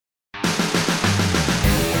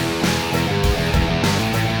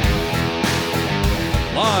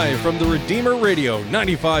Live from the Redeemer Radio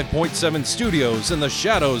 95.7 studios in the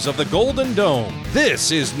shadows of the Golden Dome, this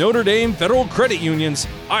is Notre Dame Federal Credit Union's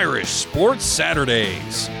Irish Sports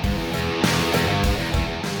Saturdays.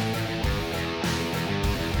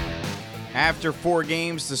 After 4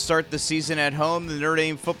 games to start the season at home, the Notre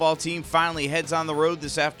Dame football team finally heads on the road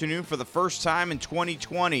this afternoon for the first time in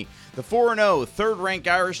 2020. The 4-0 third-ranked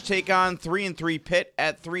Irish take on 3-3 Pitt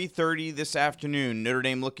at 3:30 this afternoon. Notre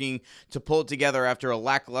Dame looking to pull it together after a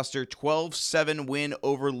lackluster 12-7 win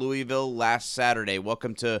over Louisville last Saturday.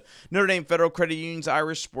 Welcome to Notre Dame Federal Credit Union's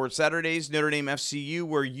Irish Sports Saturdays, Notre Dame FCU,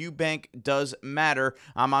 where UBank does matter.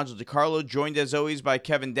 I'm Angel DiCarlo, joined as always by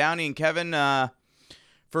Kevin Downey. And Kevin,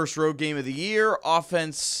 first road game of the year.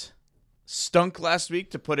 Offense stunk last week,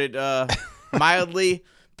 to put it mildly.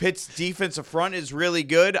 Pitt's defensive front is really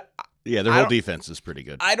good. Yeah, their whole defense is pretty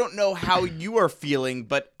good. I don't know how you are feeling,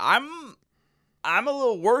 but I'm a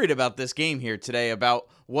little worried about this game here today, about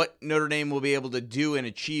what Notre Dame will be able to do and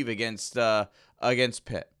achieve against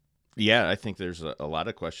Pitt. Yeah, I think there's a lot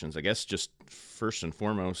of questions. I guess just first and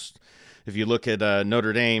foremost, if you look at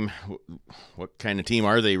Notre Dame, what kind of team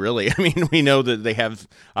are they really? I mean, we know that they have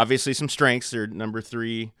obviously some strengths. They're number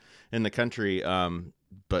 3 in the country,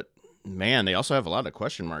 but man, they also have a lot of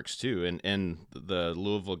question marks too. And the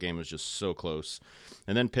Louisville game was just so close.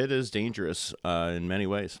 And then Pitt is dangerous in many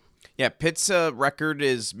ways. Yeah, Pitt's record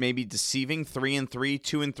is maybe deceiving. 3-3,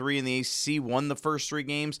 2-3 in the ACC. Won the first 3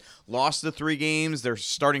 games, lost the 3 games. Their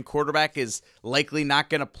starting quarterback is likely not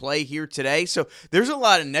going to play here today. So there's a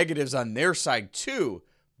lot of negatives on their side too.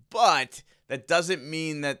 But that doesn't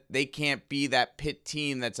mean that they can't be that Pitt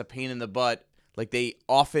team that's a pain in the butt, like they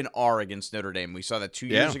often are against Notre Dame. We saw that 2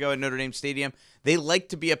 years ago at Notre Dame Stadium. They like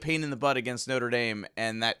to be a pain in the butt against Notre Dame,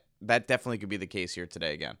 and that definitely could be the case here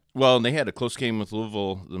today again. Well, and they had a close game with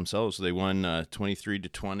Louisville themselves. They won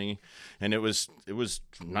 23-20, and it was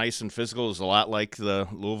nice and physical. It was a lot like the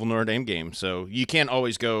Louisville Notre Dame game. So you can't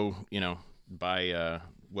always go, by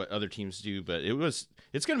what other teams do, but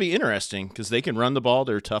it's going to be interesting because they can run the ball.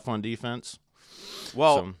 They're tough on defense.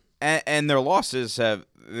 Well, and their losses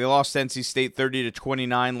they lost to NC State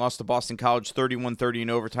 30-29, lost to Boston College 31-30 in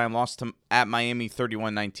overtime, lost at Miami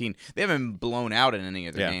 31-19. They haven't been blown out in any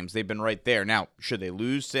of their games. They've been right there. Now, should they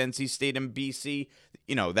lose to NC State and BC?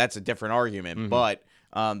 That's a different argument. Mm-hmm. But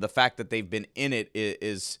the fact that they've been in it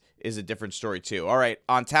is a different story too. All right,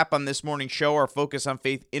 on tap on this morning's show, our Focus on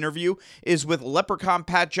Faith interview is with Leprechaun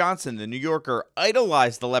Pat Johnson. The New Yorker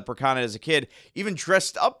idolized the Leprechaun as a kid, even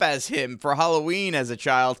dressed up as him for Halloween as a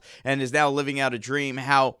child, and is now living out a dream,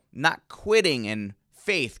 how not quitting and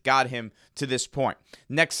faith got him to this point.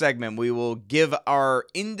 Next segment, we will give our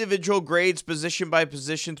individual grades position by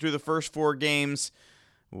position through the first 4 games.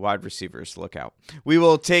 Wide receivers, look out. We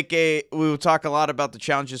will talk a lot about the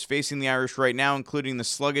challenges facing the Irish right now, including the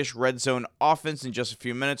sluggish red zone offense in just a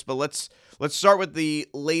few minutes. But let's start with the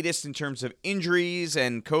latest in terms of injuries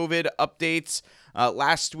and COVID updates.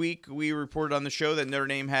 Last week, we reported on the show that Notre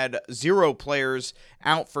Dame had 0 players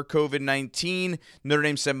out for COVID-19. Notre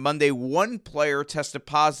Dame said Monday 1 player tested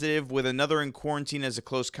positive, with another in quarantine as a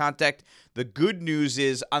close contact. The good news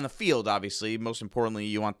is on the field, obviously, most importantly,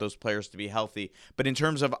 you want those players to be healthy. But in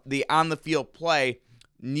terms of the on-the-field play,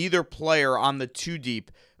 neither player on the 2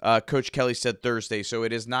 deep, Coach Kelly said Thursday. So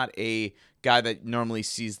it is not a guy that normally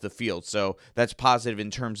sees the field. So that's positive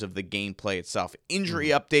in terms of the gameplay itself. Injury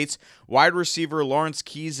updates. Wide receiver Lawrence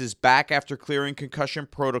Keys is back after clearing concussion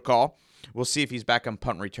protocol. We'll see if he's back on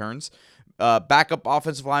punt returns. Backup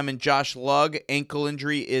offensive lineman Josh Lugg, ankle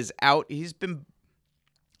injury, is out. He's been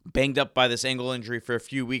banged up by this ankle injury for a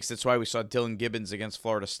few weeks. That's why we saw Dylan Gibbons against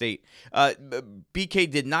Florida State. BK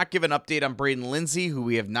did not give an update on Braden Lindsey, who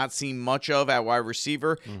we have not seen much of at wide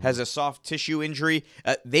receiver, has a soft tissue injury.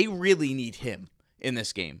 They really need him in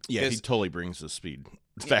this game. Yeah, he totally brings the speed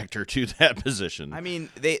factor to that position. I mean,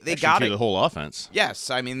 they got it. The whole offense. Yes,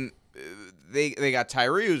 I mean, they got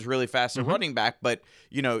Tyree, who's really fast at running back, but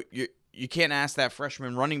you can't ask that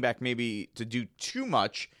freshman running back maybe to do too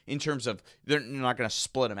much in terms of they're not going to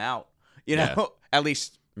split him out. At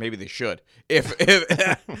least maybe they should. If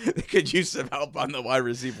they could use some help on the wide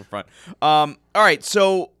receiver front. All right,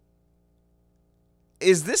 so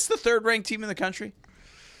is this the 3rd-ranked team in the country?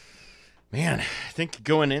 Man, I think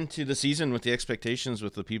going into the season with the expectations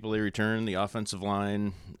with the people they return, the offensive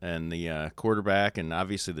line and the quarterback, and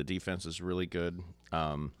obviously the defense is really good.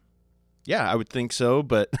 Yeah, I would think so,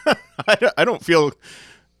 but I don't feel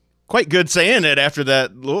quite good saying it after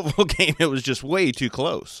that Louisville game. It was just way too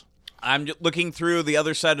close. I'm looking through the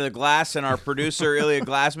other side of the glass, and our producer, Ilya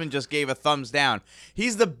Glassman, just gave a thumbs down.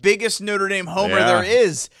 He's the biggest Notre Dame homer there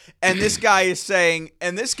is, and this guy is saying,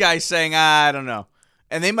 I don't know.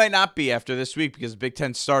 And they might not be after this week because Big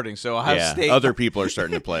Ten's starting. So Ohio State, other people are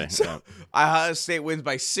starting to play. So Ohio State wins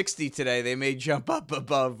by 60 today. They may jump up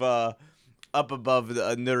above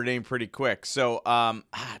Notre Dame pretty quick. So,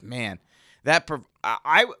 man,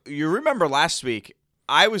 you remember last week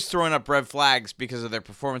I was throwing up red flags because of their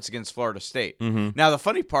performance against Florida State. Mm-hmm. Now, the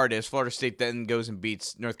funny part is Florida State then goes and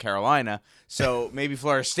beats North Carolina. So maybe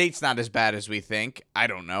Florida State's not as bad as we think. I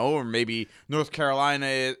don't know. Or maybe North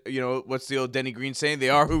Carolina, what's the old Denny Green saying? They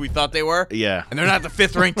are who we thought they were. Yeah. And they're not the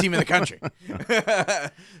 5th ranked team in the country.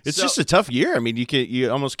 It's just a tough year. I mean,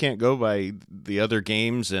 you almost can't go by the other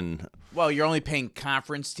games and. Well, you're only paying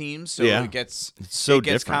conference teams, so Yeah. it gets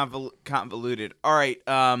different. Convoluted. All right,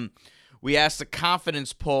 we asked a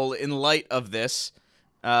confidence poll in light of this.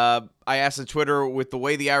 I asked on Twitter, with the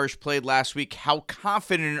way the Irish played last week, how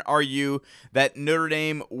confident are you that Notre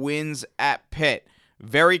Dame wins at Pitt?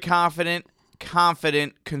 Very confident,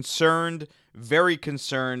 concerned, very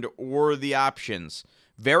concerned were the options.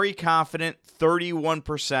 Very confident,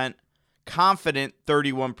 31%, confident,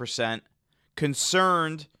 31%,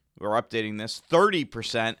 concerned, we're updating this,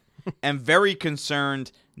 30%, and very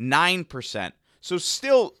concerned, 9%. So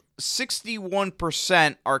still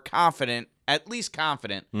 61% are confident, at least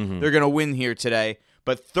confident, they're going to win here today.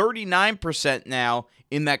 But 39% now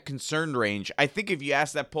in that concerned range. I think if you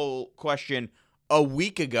asked that poll question a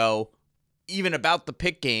week ago, even about the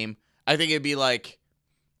Pitt game, I think it'd be like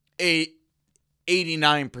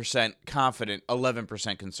 89% confident,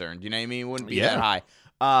 11% concerned. You know what I mean? It wouldn't be that high.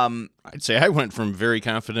 I'd say I went from very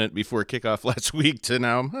confident before kickoff last week to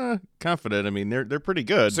now confident. I mean, they're pretty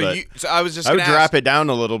good. So I was just I would gonna drop ask, it down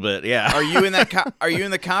a little bit. Yeah. Are you in that? Are you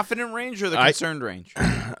in the confident range or the concerned range?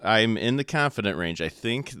 I'm in the confident range. I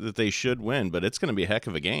think that they should win, but it's going to be a heck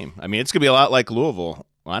of a game. I mean, it's going to be a lot like Louisville.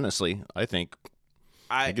 Honestly, I think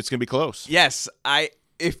it's going to be close. Yes,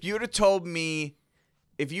 if you would have told me,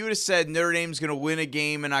 if you would have said Notre Dame's going to win a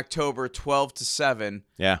game in October 12-7,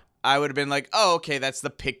 Yeah. I would have been like, oh, okay, that's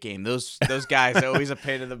the Pitt game. Those guys are always a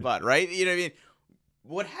pain in the butt, right? You know what I mean?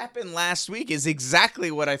 What happened last week is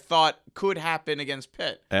exactly what I thought could happen against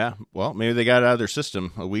Pitt. Yeah. Well, maybe they got out of their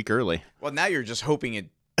system a week early. Well, now you're just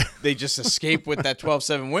hoping they just escape with that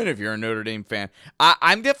 12-7 win if you're a Notre Dame fan.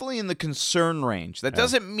 I'm definitely in the concern range. That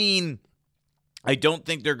doesn't mean I don't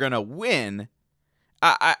think they're going to win.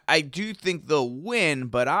 I do think they'll win,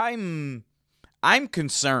 but I'm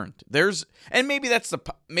concerned. Maybe that's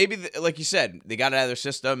like you said, they got it out of their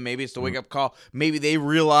system. Maybe it's the wake up call. Maybe they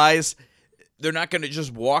realize they're not going to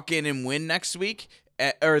just walk in and win next week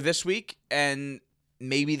or this week, and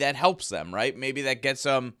maybe that helps them, right? Maybe that gets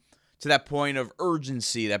them to that point of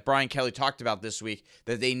urgency that Brian Kelly talked about this week,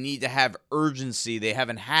 that they need to have urgency. They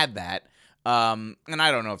haven't had that. And I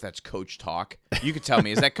don't know if that's coach talk. You could tell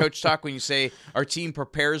me. Is that coach talk when you say our team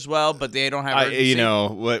prepares well, but they don't have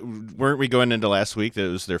urgency? Weren't we going into last week that it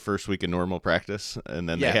was their first week of normal practice, and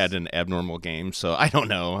then they had an abnormal game? So I don't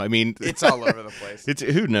know. I mean, it's all over the place.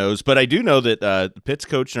 Who knows? But I do know that Pitt's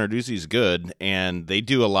coach Narduzzi is good, and they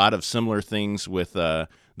do a lot of similar things with that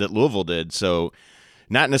Louisville did. So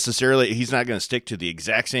not necessarily, he's not going to stick to the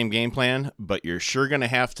exact same game plan, but you're sure going to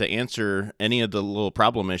have to answer any of the little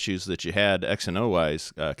problem issues that you had X and O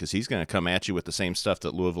wise, because he's going to come at you with the same stuff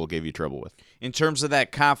that Louisville gave you trouble with. In terms of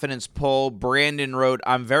that confidence poll, Brandon wrote,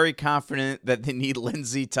 I'm very confident that they need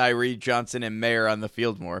Lindsey, Tyree, Johnson, and Mayer on the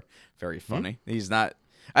field more. Very funny. He's not.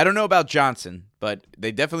 I don't know about Johnson, but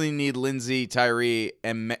they definitely need Lindsey, Tyree,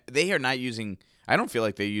 and they are not using. I don't feel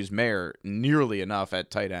like they use Mayer nearly enough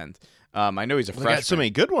at tight end. I know he's a freshman. They got so many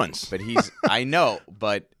good ones. But I know,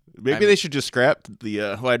 but maybe they should just scrap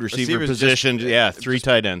the wide receiver position. 3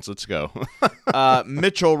 tight ends. Let's go.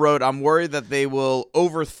 Mitchell wrote, I'm worried that they will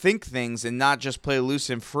overthink things and not just play loose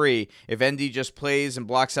and free. If ND just plays and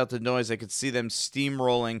blocks out the noise, I could see them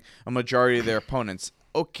steamrolling a majority of their opponents.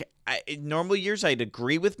 Okay, in normal years, I'd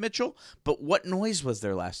agree with Mitchell, but what noise was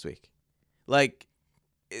there last week? Like,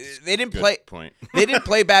 they didn't play. Point. They didn't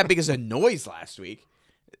play bad because of noise last week.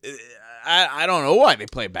 I don't know why they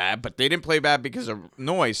play bad, but they didn't play bad because of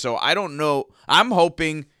noise. So I don't know. I'm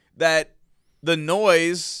hoping that the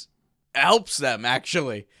noise helps them,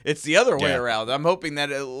 actually. It's the other way around. I'm hoping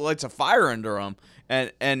that it lights a fire under them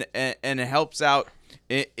and it helps out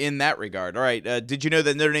in that regard. All right. Did you know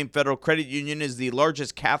that Notre Dame Federal Credit Union is the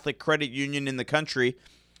largest Catholic credit union in the country?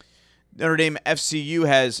 Notre Dame FCU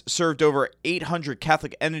has served over 800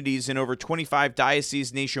 Catholic entities in over 25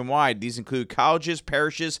 dioceses nationwide. These include colleges,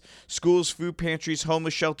 parishes, schools, food pantries,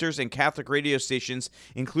 homeless shelters, and Catholic radio stations,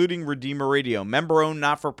 including Redeemer Radio. Member-owned,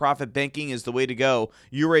 not-for-profit banking is the way to go.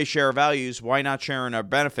 You raise share our values. Why not share in our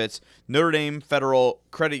benefits? Notre Dame Federal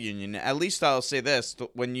Credit Union. At least I'll say this.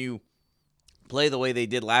 When you play the way they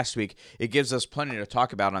did last week, it gives us plenty to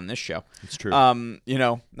talk about on this show. It's true.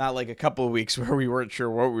 Not like a couple of weeks where we weren't sure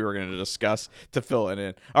what we were going to discuss to fill it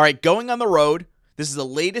in. All right, going on the road. This is the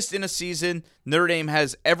latest in a season Notre Dame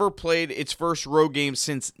has ever played its first road game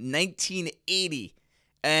since 1980.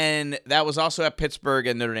 And that was also at Pittsburgh,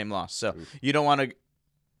 and Notre Dame lost. So you don't want to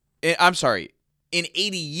 – I'm sorry, in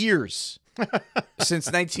 80 years since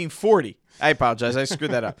 1940. I apologize. I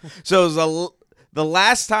screwed that up. So it was the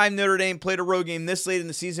last time Notre Dame played a road game this late in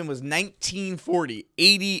the season was 1940,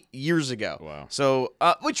 80 years ago. Wow. So,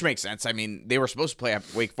 which makes sense. I mean, they were supposed to play at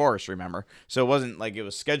Wake Forest, remember? So it wasn't like it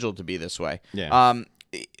was scheduled to be this way. Yeah.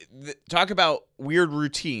 Talk about weird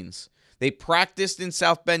routines. They practiced in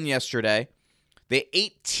South Bend yesterday. They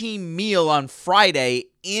ate team meal on Friday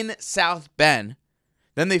in South Bend.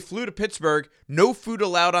 Then they flew to Pittsburgh. No food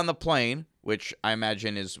allowed on the plane, which I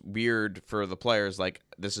imagine is weird for the players. Like,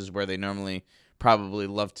 this is where they normally probably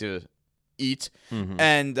love to eat. Mm-hmm.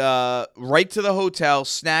 And right to the hotel,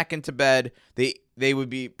 snack into bed. They would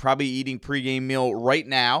be probably eating pregame meal right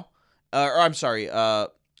now.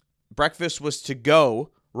 Breakfast was to go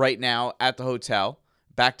right now at the hotel,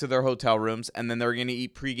 back to their hotel rooms, and then they're going to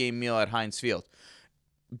eat pregame meal at Heinz Field.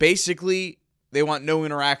 Basically, they want no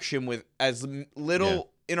interaction with as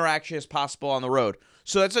little interaction as possible on the road.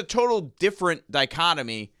 So that's a total different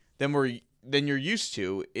dichotomy than you're used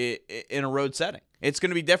to in a road setting. It's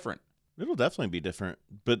going to be different. It'll definitely be different.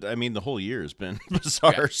 But, I mean, the whole year has been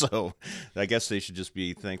bizarre. Yeah. So I guess they should just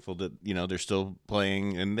be thankful that, they're still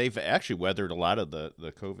playing. And they've actually weathered a lot of the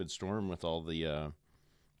COVID storm with all the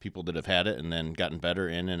people that have had it and then gotten better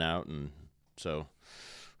in and out. And so...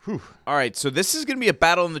 Whew. All right, so this is going to be a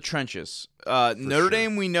battle in the trenches. Notre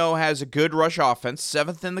Dame, we know, has a good rush offense,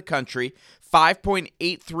 7th in the country,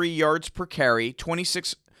 5.83 yards per carry,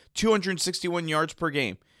 261 yards per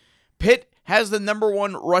game. Pitt has the number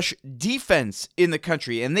 1 rush defense in the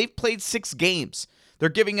country, and they've played 6 games. They're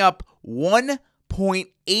giving up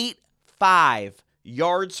 1.85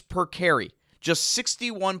 yards per carry, just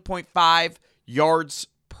 61.5 yards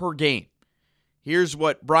per game. Here's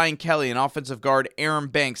what Brian Kelly and offensive guard Aaron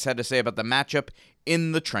Banks had to say about the matchup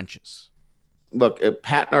in the trenches. Look,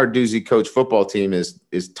 Pat Narduzzi coach football team is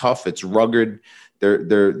tough. It's rugged.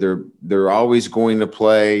 They're always going to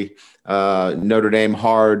play Notre Dame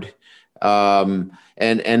hard, and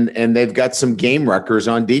they've got some game wreckers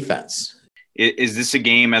on defense. Is this a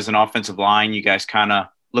game as an offensive line you guys kind of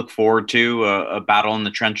look forward to, a battle in the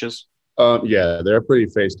trenches? Yeah, they're a pretty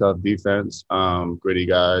face-tough defense, gritty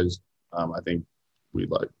guys. I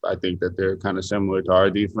think that they're kind of similar to our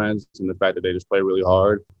defense, and the fact that they just play really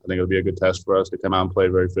hard. I think it'll be a good test for us to come out and play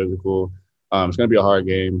very physical. It's going to be a hard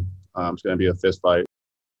game. It's going to be a fist fight.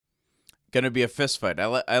 Going to be a fist fight.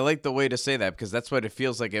 I like the way to say that because that's what it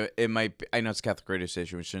feels like. It might be. I know it's Catholic radio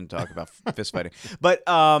station. We shouldn't talk about fist fighting, but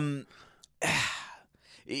when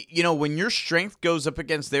your strength goes up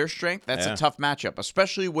against their strength, that's a tough matchup,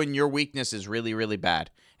 especially when your weakness is really, really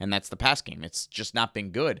bad, and that's the pass game. It's just not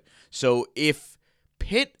been good. So if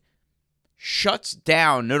Pitt shuts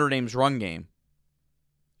down Notre Dame's run game,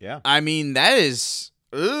 I mean, that is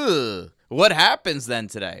what happens then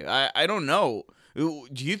today? I don't know. Do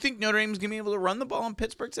you think Notre Dame's going to be able to run the ball in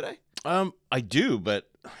Pittsburgh today? I do, but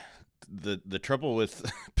the trouble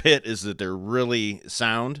with Pitt is that they're really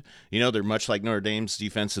sound. They're much like Notre Dame's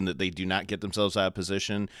defense in that they do not get themselves out of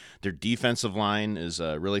position. Their defensive line is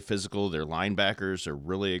really physical. Their linebackers are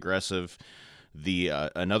really aggressive.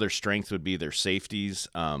 Another strength would be their safeties.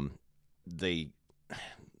 Their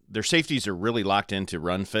safeties are really locked into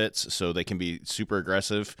run fits, so they can be super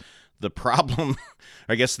aggressive. The problem,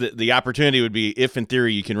 I guess the opportunity would be if, in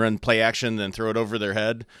theory, you can run play action, then throw it over their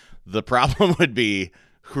head. The problem would be,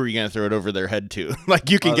 who are you going to throw it over their head to? Like,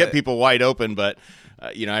 you can get people wide open, but,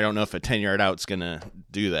 I don't know if a 10-yard out's going to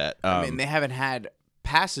do that. I mean, they haven't had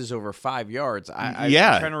passes over 5 yards. I'm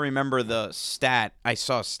trying to remember the stat. I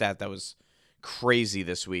saw a stat that was crazy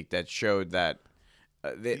this week that showed that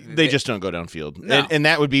they just don't go downfield. No. And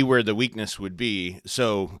that would be where the weakness would be.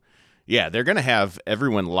 So, yeah, they're going to have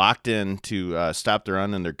everyone locked in to stop the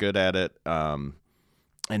run, and they're good at it. And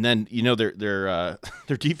then, their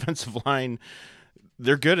defensive line,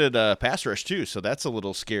 they're good at pass rush too, so that's a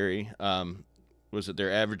little scary.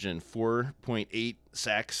 They're averaging 4.8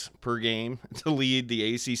 sacks per game to lead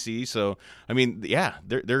the ACC. So, I mean, yeah,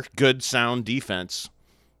 they're good, sound defense.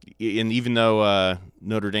 And even though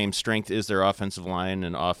Notre Dame's strength is their offensive line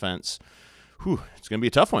and offense, it's going to be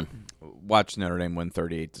a tough one. Watch Notre Dame win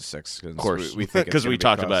 38-6. Of course, we think because we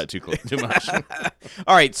talked about it too much.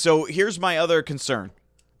 All right, so here's my other concern: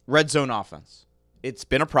 red zone offense. It's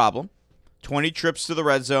been a problem. 20 trips to the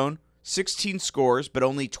red zone, 16 scores, but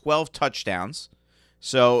only 12 touchdowns.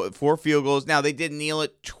 So 4 field goals. Now, they did kneel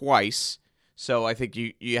it twice, so I think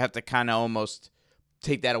you have to kind of almost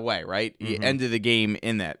take that away, right? You ended the game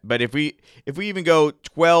in that. But if we even go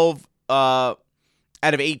 12 out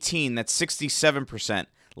of 18, that's 67%.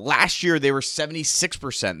 Last year, they were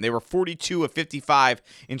 76%. They were 42 of 55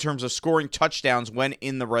 in terms of scoring touchdowns when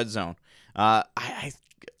in the red zone.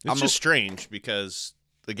 It's just strange because,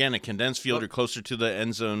 again, a condensed field, you're closer to the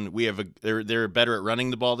end zone. They're better at running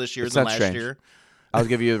the ball this year than last year. I'll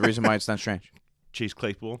give you the reason why it's not strange. Chase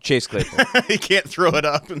Claypool. He can't throw it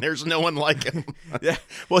up, and there's no one like him. Yeah.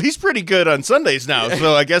 Well, he's pretty good on Sundays now,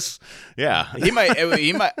 so I guess, yeah. He might.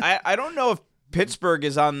 I don't know if Pittsburgh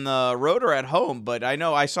is on the road or at home, but I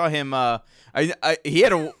know I saw him.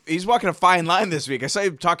 He's walking a fine line this week. I saw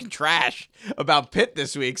him talking trash about Pitt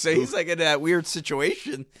this week, so he's like in that weird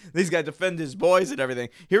situation. He's got to defend his boys and everything.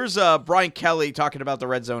 Here's Brian Kelly talking about the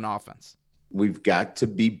red zone offense. We've got to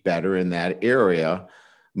be better in that area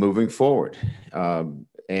moving forward.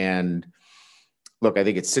 And look, I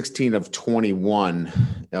think it's 16 of 21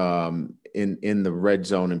 in the red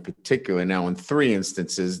zone in particular. Now, in 3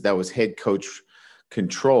 instances, that was head coach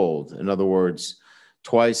controlled. In other words,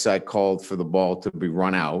 twice I called for the ball to be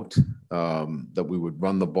run out, that we would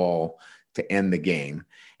run the ball to end the game.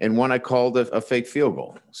 And one I called a fake field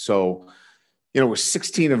goal. So, we're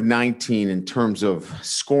 16 of 19 in terms of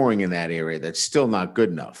scoring in that area. That's still not good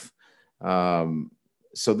enough.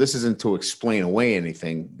 So this isn't to explain away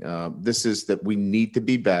anything. This is that we need to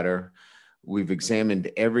be better. We've examined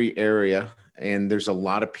every area, and there's a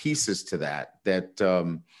lot of pieces to that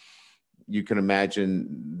you can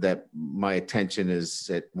imagine that my attention is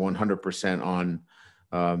at 100% on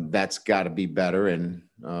that's got to be better. And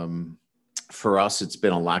for us, it's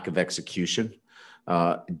been a lack of execution,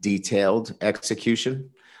 detailed execution.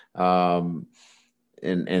 And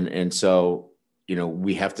so,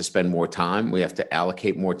 we have to spend more time. We have to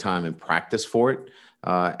allocate more time and practice for it.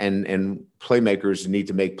 And playmakers need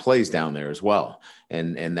to make plays down there as well.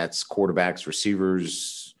 And that's quarterbacks,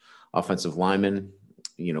 receivers, offensive linemen.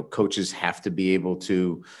 Coaches have to be able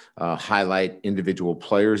to highlight individual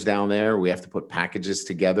players down there. We have to put packages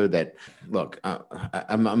together that, look,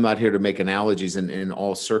 I'm not here to make analogies in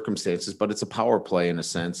all circumstances, but it's a power play in a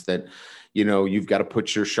sense that, you've got to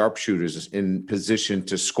put your sharpshooters in position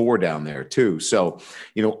to score down there too. So,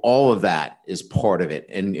 all of that is part of it.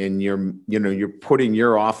 And you're putting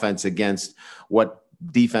your offense against what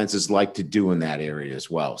defenses like to do in that area as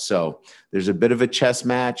well. So there's a bit of a chess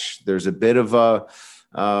match. There's a bit of a,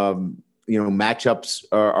 matchups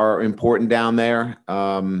are important down there.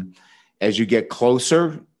 As you get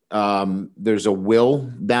closer, there's a will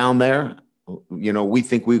down there. We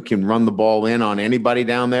think we can run the ball in on anybody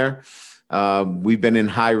down there. We've been in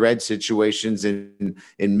high red situations in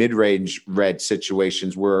mid-range red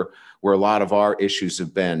situations where a lot of our issues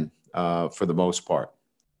have been for the most part.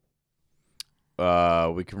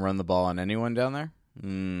 We can run the ball on anyone down there?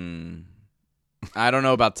 I don't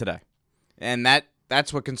know about today. And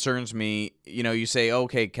that's what concerns me. You say,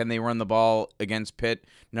 okay, can they run the ball against Pitt?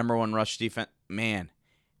 Number 1 rush defense. Man,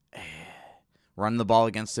 run the ball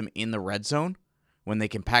against them in the red zone when they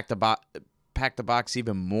can pack the box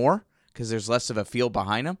even more because there's less of a field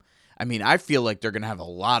behind them. I mean, I feel like they're going to have a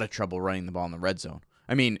lot of trouble running the ball in the red zone.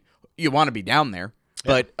 I mean, you want to be down there,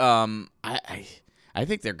 but I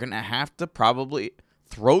think they're going to have to probably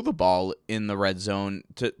throw the ball in the red zone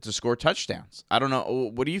to score touchdowns. I don't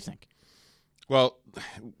know. What do you think? Well,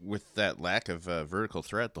 with that lack of vertical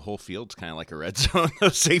threat, the whole field's kind of like a red zone.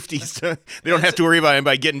 Those safeties, they don't have to worry about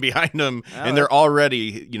anybody getting behind them, and they're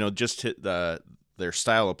already, just hit their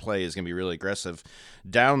style of play is going to be really aggressive.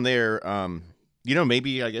 Down there,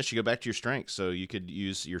 maybe I guess you go back to your strengths, so you could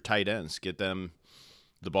use your tight ends, get them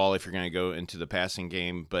the ball if you're going to go into the passing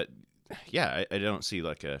game. But, yeah, I don't see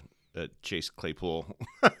like a Chase Claypool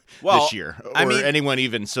this year, or anyone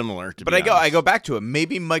even similar. But I go back to it.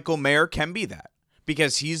 Maybe Michael Mayer can be that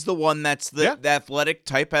because he's the one that's the athletic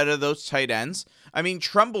type out of those tight ends. I mean,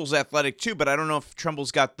 Tremble's athletic too, but I don't know if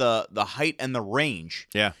Tremble's got the height and the range.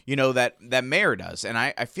 Yeah, that Mayer does, and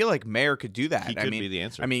I feel like Mayer could do that. He could be the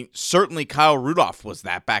answer. I mean, certainly Kyle Rudolph was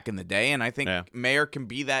that back in the day, and I think Mayer can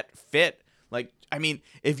be that fit. Like, I mean,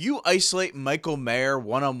 if you isolate Michael Mayer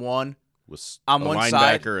one-on-one. On one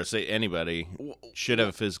side, linebacker or say anybody should have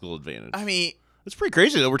a physical advantage. I mean, it's pretty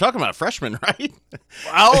crazy though. We're talking about a freshman, right?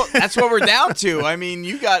 Well, that's what we're down to. I mean,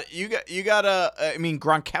 you got I mean,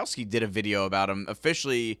 Gronkowski did a video about him,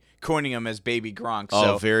 officially coining him as Baby Gronk.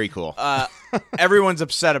 So, very cool. Everyone's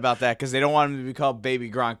upset about that because they don't want him to be called Baby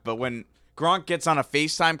Gronk. But when Gronk gets on a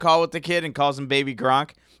FaceTime call with the kid and calls him Baby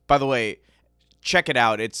Gronk, by the way, check it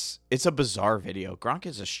out. It's a bizarre video. Gronk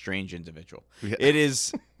is a strange individual. Yeah. It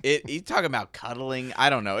is. He's talking about cuddling. I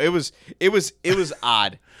don't know. It was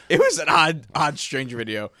odd. It was an odd, strange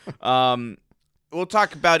video. We'll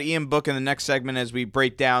talk about Ian Book in the next segment as we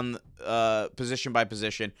break down position by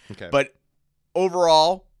position. Okay. But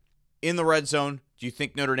overall, in the red zone, do you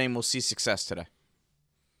think Notre Dame will see success today?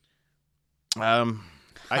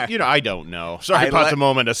 I don't know. Sorry about the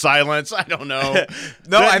moment of silence. I don't know.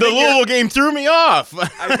 No, the Louisville game threw me off.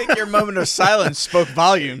 I think your moment of silence spoke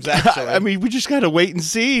volumes, actually. I mean, we just got to wait and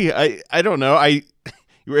see. I don't know.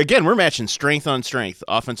 Again, we're matching strength on strength.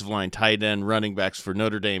 Offensive line, tight end, running backs for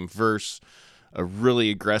Notre Dame versus a really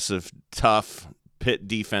aggressive, tough Pitt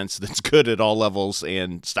defense that's good at all levels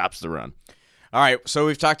and stops the run. All right, so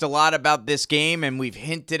we've talked a lot about this game, and we've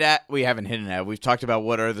talked about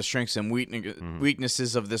what are the strengths and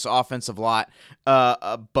weaknesses of this offensive lot.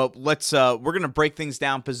 But we're going to break things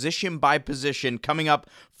down position by position. Coming up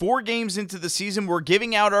 4 games into the season, we're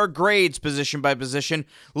giving out our grades position by position.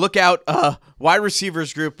 Look out, wide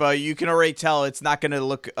receivers group. You can already tell it's not going to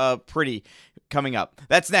look pretty coming up.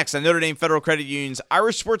 That's next on Notre Dame Federal Credit Union's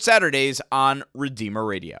Irish Sports Saturdays on Redeemer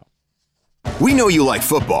Radio. We know you like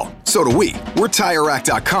football, so do we. We're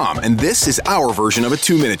TireRack.com, and this is our version of a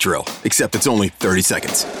 2-minute drill, except it's only 30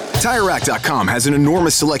 seconds. TireRack.com has an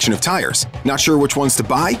enormous selection of tires. Not sure which ones to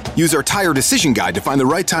buy? Use our Tire Decision Guide to find the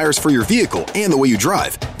right tires for your vehicle and the way you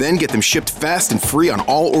drive. Then get them shipped fast and free on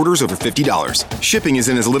all orders over $50. Shipping is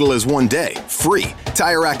in as little as 1 day, free.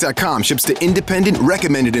 TireRack.com ships to independent,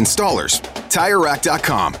 recommended installers.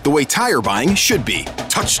 TireRack.com, the way tire buying should be.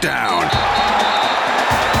 Touchdown!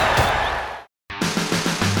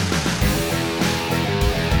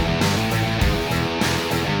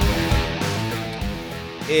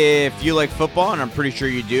 If you like football, and I'm pretty sure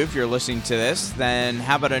you do if you're listening to this, then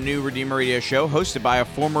how about a new Redeemer Radio show hosted by a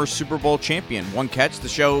former Super Bowl champion? One catch, the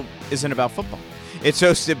show isn't about football. It's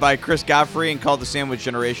hosted by Chris Godfrey and called The Sandwich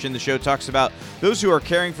Generation. The show talks about those who are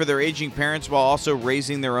caring for their aging parents while also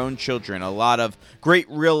raising their own children. A lot of great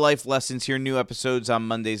real-life lessons here. New episodes on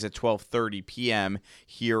Mondays at 12:30 p.m.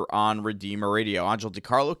 here on Redeemer Radio. Angel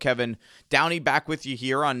DiCarlo, Kevin Downey back with you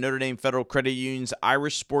here on Notre Dame Federal Credit Union's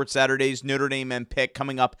Irish Sports Saturdays. Notre Dame and Pitt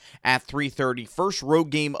coming up at 3:30. First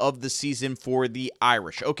road game of the season for the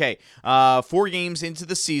Irish. Okay, 4 games into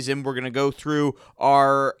the season. We're going to go through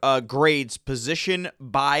our grades position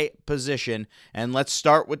by position. And let's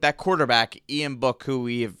start with that quarterback, Ian Book, who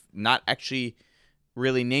we have not actually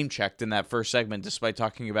really name-checked in that first segment, despite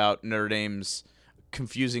talking about Notre Dame's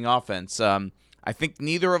confusing offense. I think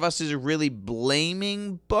neither of us is really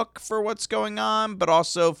blaming Book for what's going on, but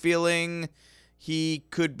also feeling he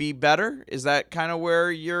could be better. Is that kind of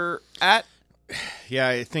where you're at? Yeah,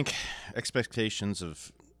 I think expectations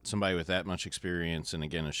of somebody with that much experience and,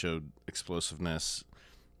 again, showed explosiveness,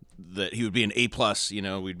 that he would be an A+,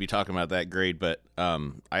 we'd be talking about that grade, but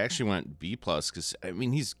I actually went B+, because, I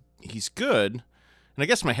mean, he's good, and I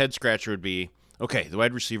guess my head scratcher would be, okay, the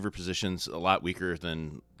wide receiver position's a lot weaker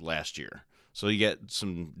than last year, so you get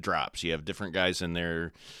some drops. You have different guys in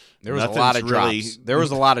there. There was a lot of drops. There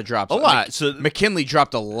was a lot of drops. A lot. So McKinley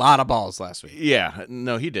dropped a lot of balls last week. Yeah,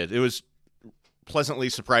 no, he did. It was pleasantly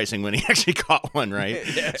surprising when he actually caught one, right?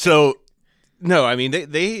 So, no, I mean,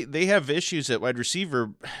 they have issues at wide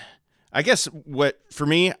receiver. I guess for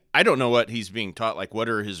me, I don't know what he's being taught. Like, what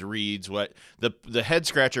are his reads? What the head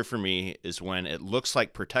scratcher for me is when it looks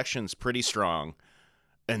like protection's pretty strong,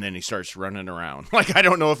 and then he starts running around. Like, I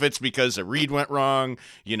don't know if it's because a read went wrong,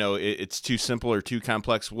 it's too simple or too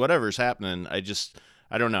complex. Whatever's happening, I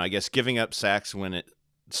don't know. I guess giving up sacks when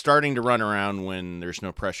starting to run around when there's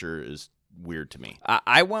no pressure is weird to me.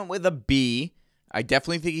 I went with a B. I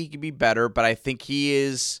definitely think he could be better, but I think he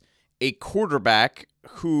is a quarterback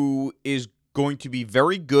who is going to be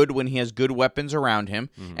very good when he has good weapons around him,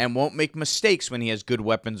 and won't make mistakes when he has good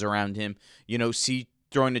weapons around him. See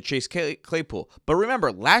throwing to Chase Claypool. But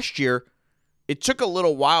remember, last year, it took a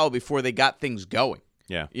little while before they got things going.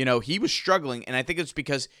 Yeah. He was struggling, and I think it's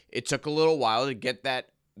because it took a little while to get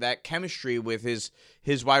that chemistry with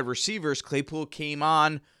his wide receivers. Claypool came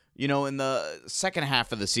on, in the second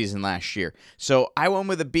half of the season last year. So I went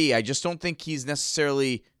with a B. I just don't think he's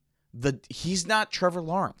necessarily he's not Trevor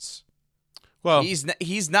Lawrence. Well,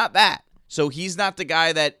 he's not that. So he's not the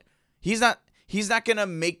guy that he's not going to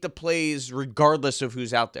make the plays regardless of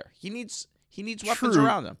who's out there. He needs weapons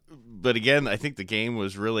around him. But again, I think the game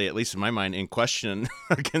was really, at least in my mind, in question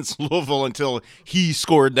against Louisville until he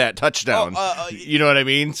scored that touchdown. You know what I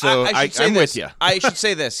mean? So I'm with you. I should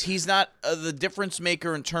say this. He's not the difference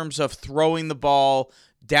maker in terms of throwing the ball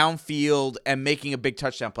downfield and making a big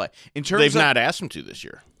touchdown play. In terms They've of, not asked him to this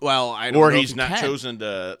year. well, I don't Or know if he's he not can. chosen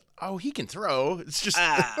to. Oh, he can throw. It's just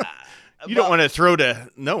you don't want to throw to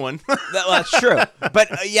no one. That's true. But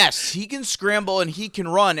yes, he can scramble and he can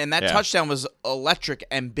run, and that Yeah. touchdown was electric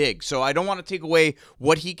and big. So I don't want to take away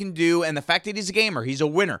what he can do and the fact that he's a gamer. He's a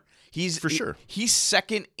winner. For sure. He's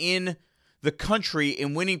second in the country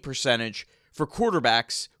in winning percentage for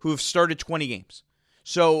quarterbacks who have started 20 games.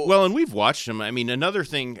 So Well, and we've watched him. I mean, another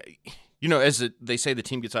thing, they say the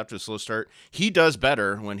team gets off to a slow start. He does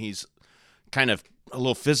better when he's kind of a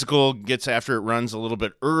little physical, gets after it, runs a little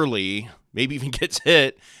bit early, maybe even gets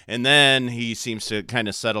hit, and then he seems to kind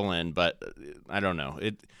of settle in. But I don't know.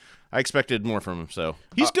 I expected more from him, so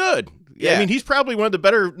he's good. yeah. I mean, he's probably one of the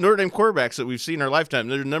better Notre Dame quarterbacks that we've seen in our lifetime.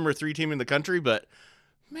 They're the number 3 team in the country, but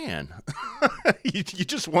man, you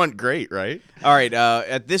just want great, right? all right,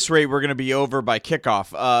 at this rate, we're going to be over by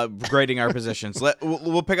kickoff, grading our positions.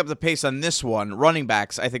 We'll pick up the pace on this one. Running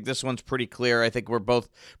backs, I think this one's pretty clear. I think we're both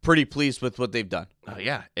pretty pleased with what they've done.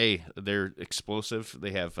 Yeah, they're explosive.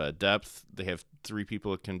 They have depth. They have 3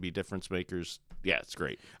 people that can be difference makers. Yeah, it's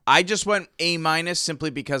great. I just went A- simply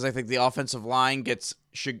because I think the offensive line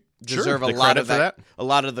should deserve the a lot credit of for that. a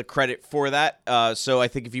lot of the credit for that. So I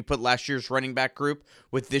think if you put last year's running back group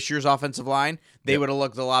with this year's offensive line, they would have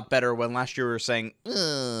looked a lot better when last year we were saying,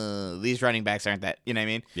 these running backs aren't that, you know what I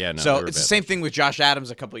mean? Yeah, no, so they were it's the bad same thing with Josh Adams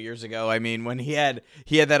a couple of years ago. I mean, when he had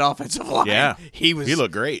that offensive line, Yeah. he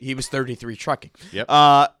looked great. He was 33 trucking. Yep.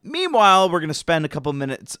 Meanwhile, we're gonna spend a couple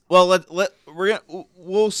minutes. Well,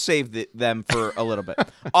 we'll save them for a little bit.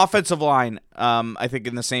 Offensive line, I think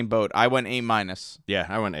in the same boat. I went A-. Yeah,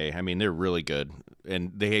 I went A. I mean, they're really good.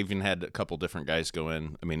 And they even had a couple different guys go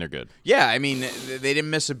in. I mean, they're good. Yeah, I mean, they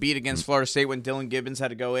didn't miss a beat against Florida State when Dylan Gibbons had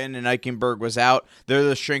to go in and Eichenberg was out. They're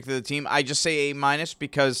the strength of the team. I just say A-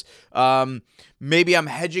 because maybe I'm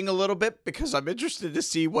hedging a little bit because I'm interested to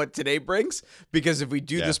see what today brings. Because if we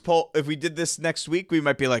do this poll, if we did this next week, we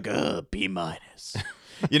might be like, B-.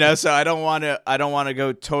 So I don't want to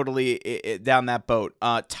go totally down that boat.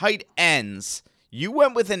 Tight ends, you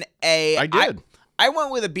went with an A. I did. I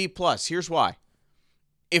went with a B+. Here's why.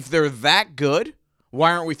 If they're that good,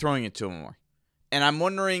 why aren't we throwing it to them more? And I'm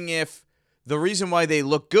wondering if the reason why they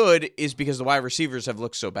look good is because the wide receivers have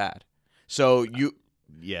looked so bad. So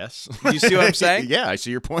Yes. You see what I'm saying? Yeah, I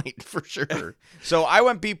see your point for sure. So I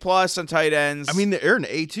went B+ on tight ends. I mean, they're an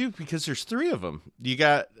A too because there's 3 of them. You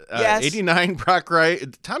got Yes. 89 Brock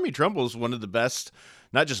Wright. Tommy Trumbull's one of the best,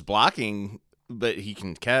 not just blocking, but he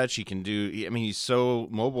can catch. He can do. I mean, he's so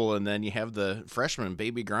mobile. And then you have the freshman,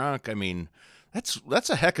 Baby Gronk. I mean, that's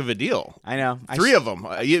a heck of a deal. I know. 3 of them.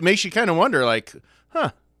 It makes you kind of wonder, like,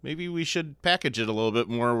 maybe we should package it a little bit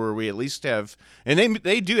more where we at least have, and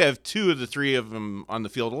they do have 2 of the 3 of them on the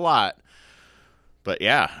field a lot. But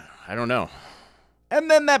yeah, I don't know. And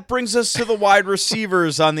then that brings us to the wide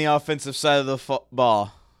receivers on the offensive side of the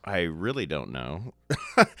ball. I really don't know.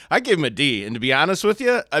 I give them a D, and to be honest with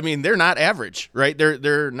you, I mean they're not average, right?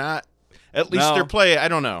 They're not. At least No. their play, I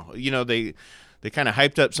don't know. They kind of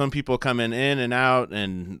hyped up some people coming in and out,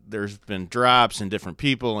 and there's been drops and different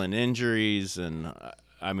people and injuries, and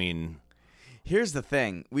I mean, Here's the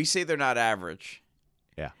thing. We say they're not average.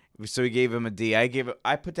 yeah. So we gave him a D.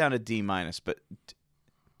 I put down a D-, but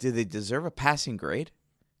do they deserve a passing grade?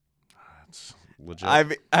 It's legit.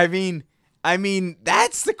 I mean,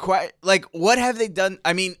 that's the question. Like, what have they done?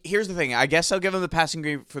 I mean, here's the thing. I guess I'll give them the passing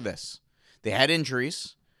grade for this. They had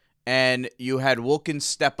injuries, and you had Wilkins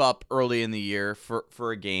step up early in the year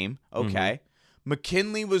for a game. Okay.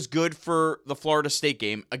 McKinley was good for the Florida State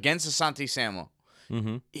game against Asante Samuel.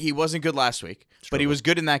 He wasn't good last week, but he was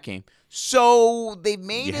good in that game. So they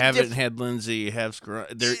made You it haven't had Lindsey. You have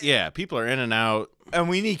people are in and out. and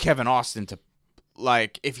we need Kevin Austin to,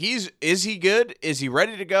 like, if is he good? Is he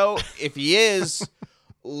ready to go? If he is,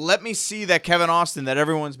 let me see that Kevin Austin that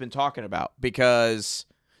everyone's been talking about, because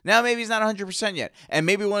now maybe he's not 100% yet. And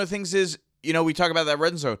maybe one of the things is, we talk about that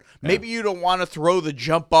red zone. Maybe you don't want to throw the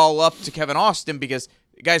jump ball up to Kevin Austin because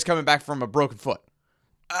the guy's coming back from a broken foot.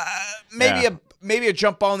 Maybe a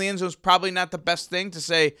jump ball in the end zone is probably not the best thing to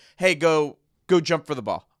say, hey, go jump for the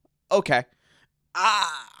ball. Okay.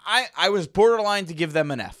 I was borderline to give them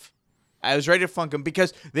an F. I was ready to flunk them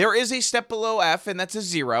because there is a step below F, and that's a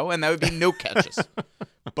 0, and that would be no catches.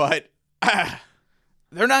 But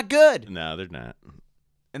they're not good. No, they're not.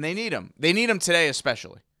 And they need them. They need them today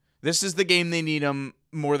especially. This is the game they need them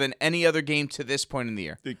more than any other game to this point in the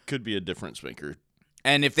year. It could be a difference maker.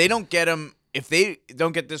 And if they don't get them, if they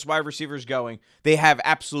don't get this wide receivers going, they have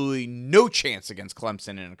absolutely no chance against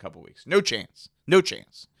Clemson in a couple weeks. No chance. No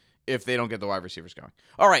chance. if they don't get the wide receivers going.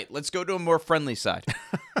 All right, let's go to a more friendly side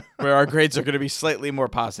where our grades are going to be slightly more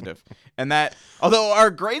positive. And that, although our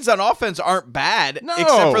grades on offense aren't bad,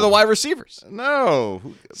 except for the wide receivers. No.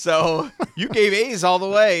 So you gave A's all the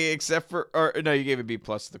way, except for, or no, you gave a B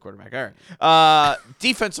plus to the quarterback. All right.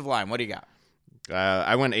 Defensive line, what do you got?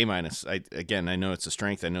 I went A-. I know it's a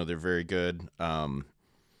strength. I know they're very good. And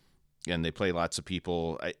they play lots of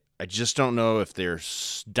people. I just don't know if they're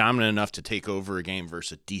dominant enough to take over a game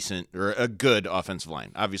versus a decent or a good offensive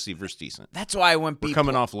line. Obviously versus decent. That's why I went B. We're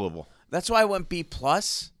coming off Louisville. That's why I went B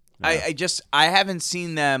plus. Yeah. I haven't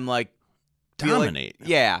seen them dominate.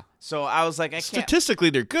 Yeah. So I was like,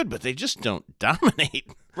 statistically they're good, but they just don't dominate.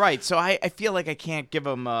 Right. So I feel like I can't give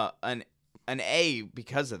them an A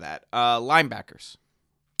because of that. Linebackers.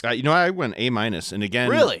 I went A-, and again,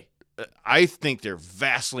 really. I think they're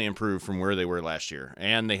vastly improved from where they were last year,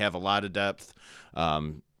 and they have a lot of depth.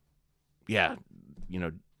 To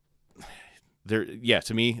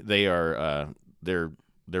me, they are they're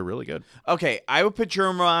really good. Okay, I would put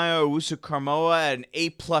Jeremiah Owusu-Koramoah at an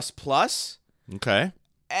A++. Okay,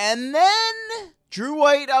 and then Drew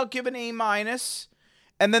White, I'll give an A-,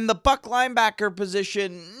 and then the Buck linebacker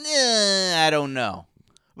position, I don't know.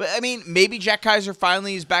 But I mean, maybe Jack Kaiser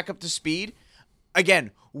finally is back up to speed.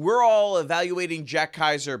 Again, we're all evaluating Jack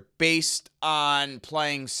Kaiser based on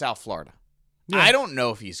playing South Florida. Yeah. I don't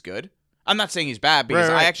know if he's good. I'm not saying he's bad because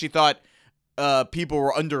I actually thought people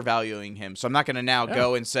were undervaluing him. So I'm not going to now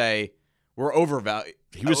go and say we're overvalued.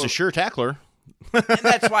 He was a sure tackler. And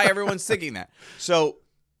that's why everyone's thinking that. So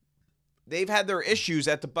they've had their issues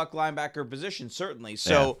at the Buck linebacker position, certainly.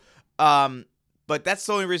 So, but that's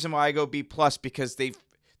the only reason why I go B+, because they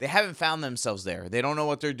haven't found themselves there. They don't know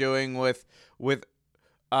what they're doing with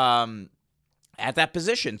at that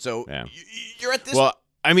position. So you're at this. Well,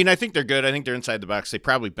 I mean, I think they're good. I think they're inside the box. They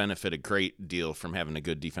probably benefit a great deal from having a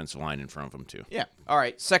good defensive line in front of them too. Yeah. All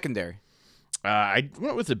right. Secondary. I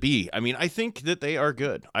went with a B. I mean, I think that they are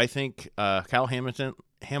good. I think Kyle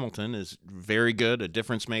Hamilton is very good, a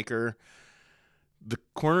difference maker. The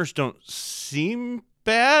corners don't seem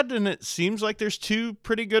bad, and it seems like there's two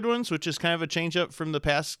pretty good ones, which is kind of a change up from the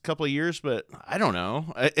past couple of years, but I don't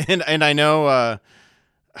know. And I know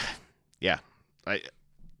they're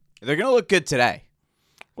going to look good today.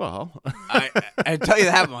 Well, I tell you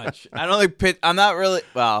that much. I don't think Pitt. I'm not really.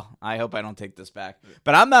 Well, I hope I don't take this back.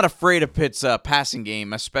 But I'm not afraid of Pitt's passing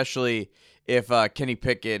game, especially if Kenny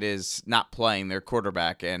Pickett is not playing their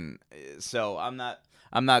quarterback, and so I'm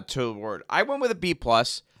not too worried. I went with a B+.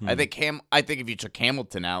 I think if you took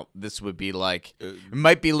Hamilton out, this would be like it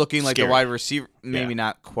might be looking like scary. The wide receiver, maybe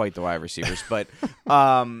not quite the wide receivers, but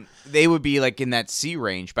they would be like in that C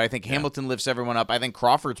range. But I think Hamilton lifts everyone up. I think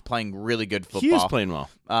Crawford's playing really good football. He is playing well.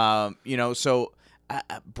 So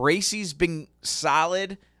Bracey's been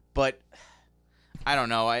solid, but I don't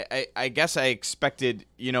know. I guess I expected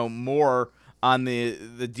more on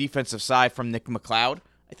the defensive side from Nick McLeod.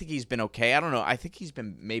 I think he's been okay. I don't know. I think he's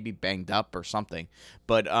been maybe banged up or something.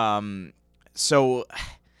 But so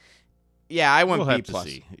yeah, I went B+. To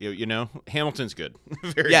see. Hamilton's good.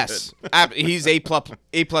 Very yes, good. He's A++.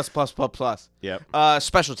 Yep.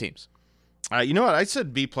 Special teams. You know what? I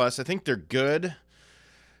said B+. I think they're good.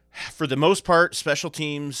 For the most part, special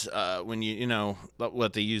teams, when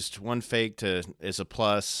they used one fake as a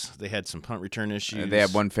plus. They had some punt return issues. They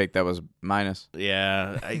had one fake that was minus.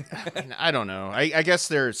 Yeah, I don't know. I guess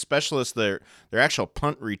their specialists, their actual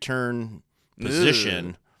punt return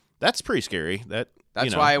position, that's pretty scary.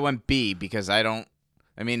 That's why I went B, because I don't.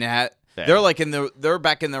 I mean, they're like they're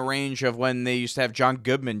back in the range of when they used to have John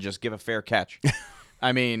Goodman just give a fair catch.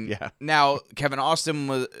 I mean, now Kevin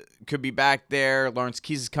Austin could be back there. Lawrence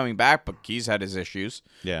Keys is coming back, but Keys had his issues.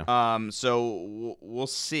 Yeah. So we'll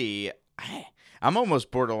see. I'm almost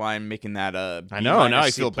borderline making that a B-. I know. Now I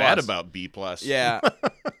C+. feel bad about B+. Yeah.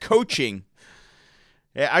 Coaching.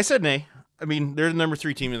 Yeah, I said an A. I mean, they're the number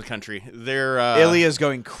 3 team in the country. They're Ilya's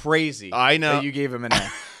going crazy. I know. That you gave him an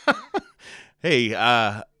A. Hey,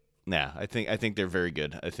 I think they're very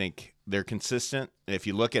good. I think they're consistent. If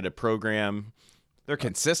you look at a program. They're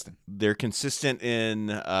consistent. They're consistent in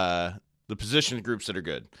the position groups that are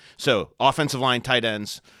good. So offensive line, tight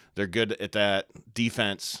ends, they're good at that.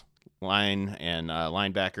 Defense, line, and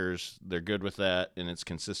linebackers, they're good with that, and it's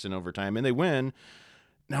consistent over time, and they win.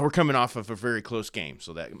 Now we're coming off of a very close game,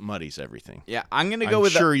 so that muddies everything. Yeah, I'm going to go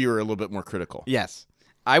with. I'm sure you were a little bit more critical. Yes,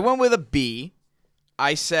 I went with a B.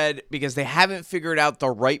 I said because they haven't figured out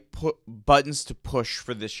the right buttons to push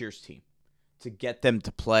for this year's team to get them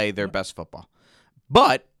to play their best football.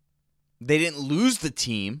 But they didn't lose the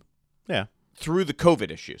team through the COVID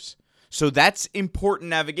issues. So that's important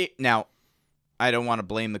navigate. Now, I don't want to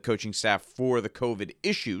blame the coaching staff for the COVID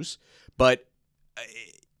issues, but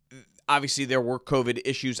obviously there were COVID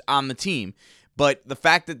issues on the team. But the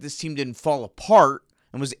fact that this team didn't fall apart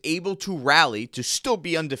and was able to rally to still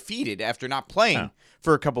be undefeated after not playing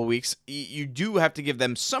for a couple of weeks, you do have to give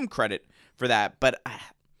them some credit for that. But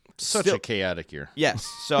such a chaotic year. Yes,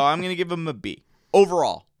 so I'm going to give them a B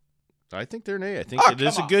overall. I think they're an A. I think it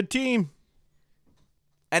is a good team.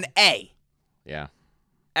 An A. Yeah.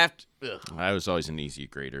 I was always an easy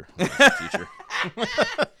grader when I was a teacher.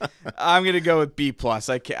 I'm going to go with B+.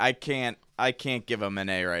 I can't give them an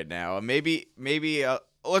A right now. Maybe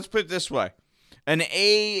let's put it this way. An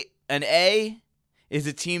A is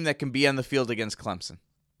a team that can be on the field against Clemson.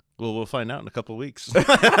 Well, we'll find out in a couple of weeks. They'll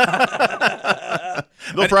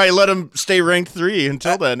probably let them stay ranked 3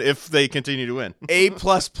 until then if they continue to win. A+++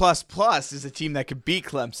 is a team that can beat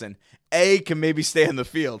Clemson. A can maybe stay on the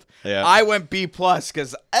field. Yeah. I went B+ because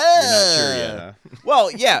you're not sure yet. Huh?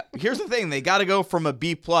 Well, yeah. Here's the thing: they got to go from a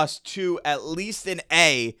B+ to at least an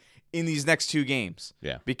A in these next 2 games.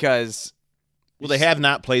 Yeah, because they have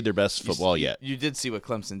not played their best football yet. You did see what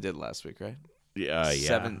Clemson did last week, right? Yeah.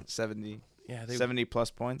 70. Yeah,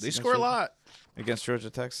 70+ points. They score a lot against Georgia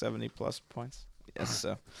Tech. 70+ points. Yes.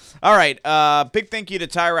 So, all right. Big thank you to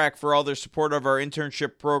TIRAC for all their support of our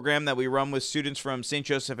internship program that we run with students from St.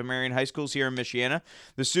 Joseph and Marian High Schools here in Michiana.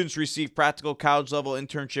 The students receive practical college-level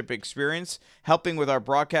internship experience. Helping with our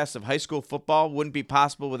broadcast of high school football wouldn't be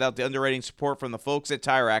possible without the underwriting support from the folks at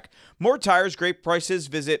TIRAC. More tires, great prices.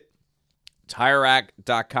 Visit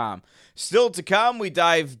TIRAC.com. Still to come, we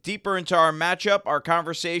dive deeper into our matchup, our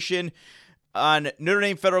conversation on Notre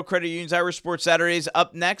Dame Federal Credit Union's Irish Sports Saturdays.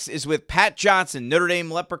 Up next is with Pat Johnson, Notre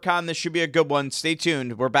Dame Leprechaun. This should be a good one. Stay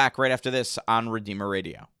tuned. We're back right after this on Redeemer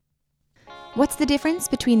Radio. What's the difference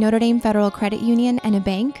between Notre Dame Federal Credit Union and a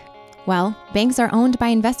bank? Well, banks are owned by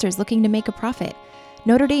investors looking to make a profit.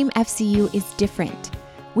 Notre Dame FCU is different.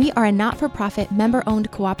 We are a not-for-profit,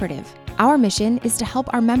 member-owned cooperative. Our mission is to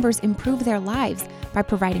help our members improve their lives by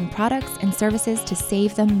providing products and services to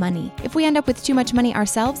save them money. If we end up with too much money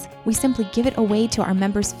ourselves, we simply give it away to our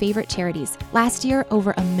members' favorite charities. Last year,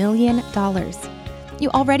 over $1 million. You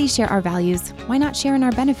already share our values. Why not share in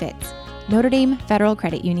our benefits? Notre Dame Federal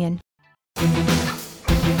Credit Union.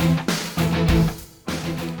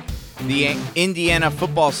 The Indiana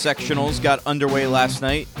football sectionals got underway last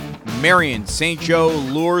night. Marian, St. Joe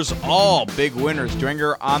lures all big winners.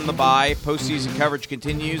 Dwenger on the bye. Postseason coverage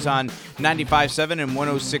continues on 95.7 and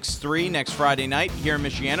 106.3 next Friday night here in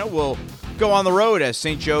Michiana. We'll go on the road as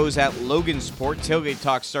St. Joe's at Logansport. Tailgate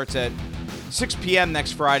Talk starts at 6 p.m.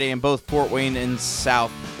 next Friday in both Fort Wayne and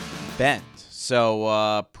South Bend.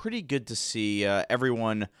 So pretty good to see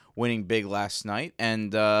everyone winning big last night.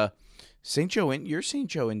 And St. Joe, your St.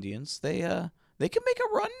 Joe Indians, they can make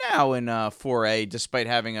a run now in 4A, despite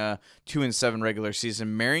having a 2-7 regular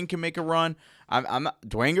season. Marian can make a run.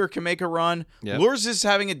 Dwenger can make a run. Yep. Lures is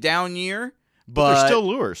having a down year, but they're still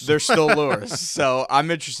Lures. They're still Lures. So I'm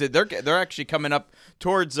interested. They're actually coming up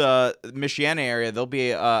towards Michiana area. They'll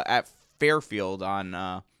be at Fairfield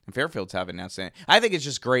on. Fairfield's having an outstanding. I think it's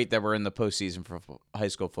just great that we're in the postseason for high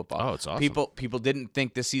school football. Oh, it's awesome. People didn't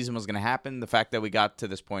think this season was going to happen. The fact that we got to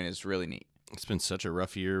this point is really neat. It's been such a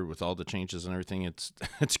rough year with all the changes and everything.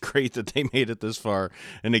 It's great that they made it this far.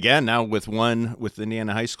 And again, now with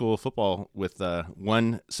Indiana high school football, with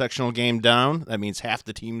one sectional game down, that means half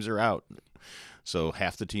the teams are out. So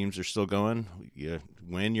half the teams are still going. You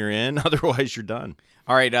win, you're in. Otherwise, you're done.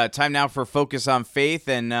 All right, time now for Focus on Faith,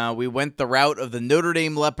 and we went the route of the Notre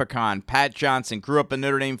Dame Leprechaun. Pat Johnson grew up a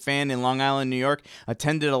Notre Dame fan in Long Island, New York,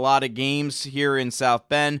 attended a lot of games here in South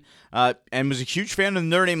Bend, and was a huge fan of the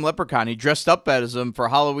Notre Dame Leprechaun. He dressed up as him for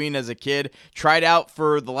Halloween as a kid, tried out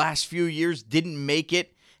for the last few years, didn't make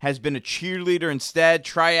it, has been a cheerleader instead,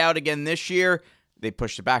 try out again this year. They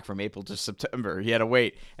pushed it back from April to September. He had to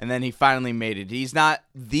wait, and then he finally made it. He's not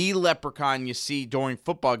the Leprechaun you see during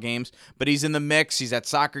football games, but he's in the mix. He's at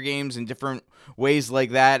soccer games in different ways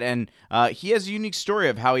like that, and he has a unique story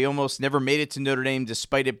of how he almost never made it to Notre Dame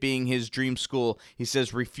despite it being his dream school. He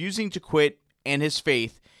says refusing to quit and his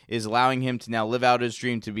faith is allowing him to now live out his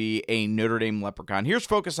dream to be a Notre Dame Leprechaun. Here's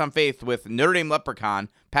Focus on Faith with Notre Dame Leprechaun,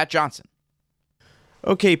 Pat Johnson.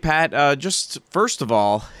 Okay, Pat, just first of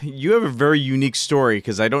all, you have a very unique story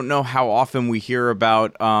because I don't know how often we hear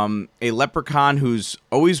about a leprechaun who's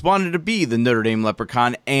always wanted to be the Notre Dame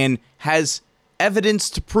Leprechaun and has evidence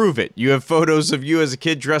to prove it. You have photos of you as a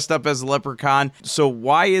kid dressed up as a leprechaun. So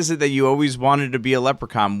why is it that you always wanted to be a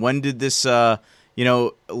leprechaun? When did this,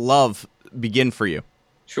 love begin for you?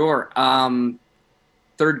 Sure.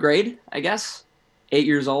 Third grade, I guess. 8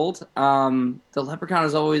 years old. The Leprechaun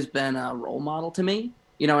has always been a role model to me,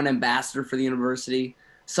 an ambassador for the university,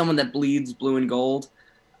 someone that bleeds blue and gold.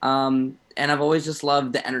 And I've always just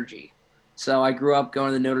loved the energy. So I grew up going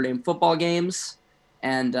to the Notre Dame football games,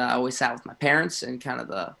 and I always sat with my parents in kind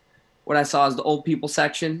of what I saw as the old people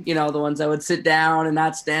section, the ones that would sit down and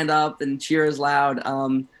not stand up and cheer as loud.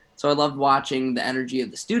 So I loved watching the energy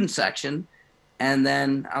of the student section. And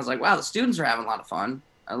then I was like, wow, the students are having a lot of fun.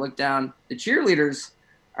 I looked down, the cheerleaders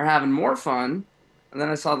are having more fun. And then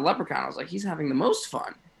I saw the Leprechaun. I was like, he's having the most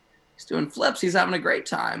fun. He's doing flips. He's having a great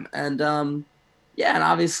time. And and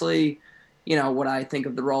obviously, what I think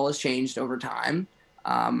of the role has changed over time.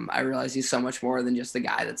 I realize he's so much more than just the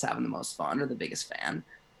guy that's having the most fun or the biggest fan.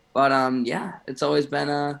 But it's always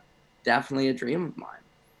been definitely a dream of mine.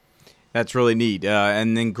 That's really neat.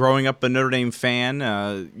 And then growing up a Notre Dame fan,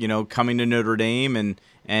 coming to Notre Dame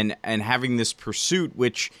and having this pursuit,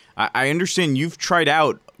 which I understand you've tried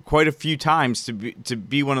out quite a few times to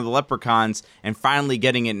be one of the Leprechauns and finally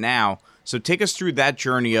getting it now. So take us through that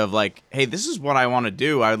journey of like, hey, this is what I want to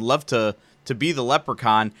do. I'd love to be the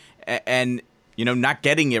Leprechaun and not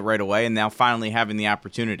getting it right away and now finally having the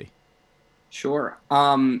opportunity. Sure.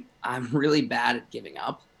 I'm really bad at giving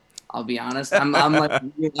up. I'll be honest. I'm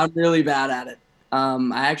really bad at it.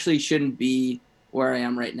 I actually shouldn't be where I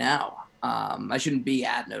am right now. I shouldn't be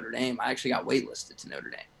at Notre Dame. I actually got waitlisted to Notre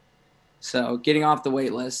Dame. So getting off the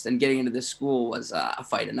wait list and getting into this school was a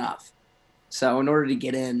fight enough. So in order to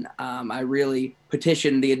get in, I really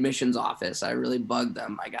petitioned the admissions office. I really bugged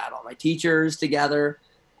them. I got all my teachers together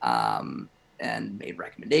and made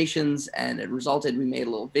recommendations, and it resulted, we made a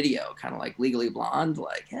little video, kind of like Legally Blonde,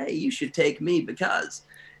 like, hey, you should take me because,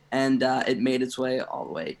 and it made its way all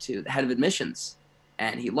the way to the head of admissions,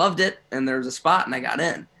 and he loved it, and there was a spot, and I got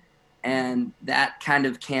in. And that kind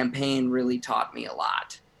of campaign really taught me a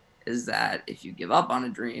lot, is that if you give up on a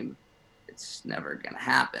dream, it's never going to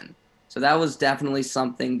happen. So that was definitely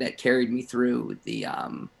something that carried me through the,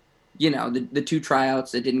 the 2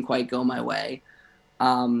 tryouts that didn't quite go my way.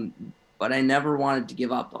 But I never wanted to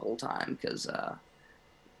give up the whole time because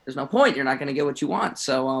there's no point. You're not going to get what you want.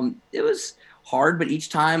 So it was hard, but each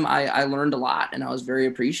time I learned a lot, and I was very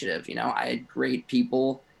appreciative. I had great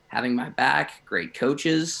people having my back, great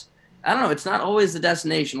coaches. I don't know. It's not always the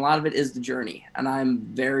destination. A lot of it is the journey, and I'm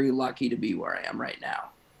very lucky to be where I am right now.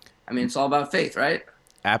 I mean, it's all about faith, right?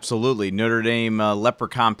 Absolutely. Notre Dame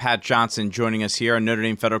Leprechaun Pat Johnson joining us here on Notre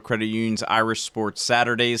Dame Federal Credit Union's Irish Sports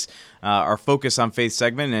Saturdays. Our Focus on Faith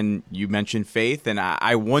segment, and you mentioned faith, and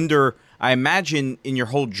I wonder, I imagine in your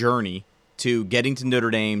whole journey to getting to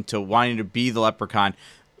Notre Dame, to wanting to be the Leprechaun,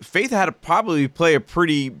 faith had to probably play a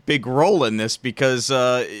pretty big role in this because,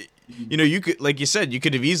 you could, like you said, you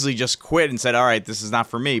could have easily just quit and said, all right, this is not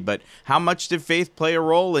for me. But how much did faith play a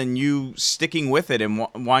role in you sticking with it and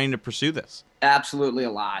wanting to pursue this? Absolutely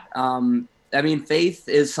a lot. Faith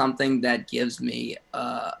is something that gives me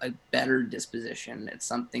a better disposition. It's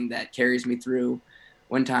something that carries me through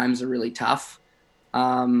when times are really tough.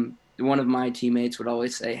 One of my teammates would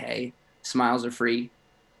always say, hey, smiles are free.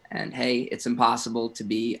 And hey, it's impossible to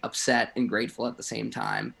be upset and grateful at the same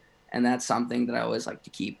time. And that's something that I always like to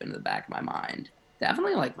keep in the back of my mind.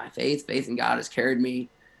 Definitely like my faith in God has carried me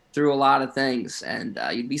through a lot of things. And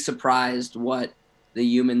you'd be surprised what the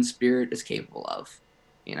human spirit is capable of,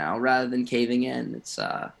 rather than caving in. It's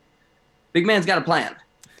big man's got a plan,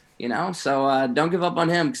 so don't give up on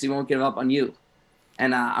him because he won't give up on you.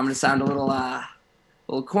 And I'm going to sound a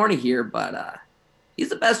little corny here, but he's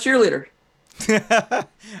the best cheerleader.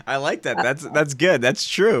 I like that. That's good. That's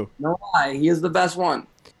true. No lie. He is the best one.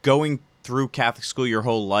 Going through Catholic school your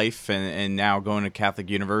whole life and now going to Catholic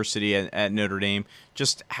University at Notre Dame,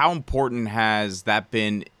 just how important has that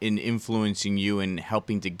been in influencing you and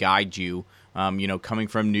helping to guide you, coming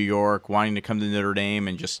from New York, wanting to come to Notre Dame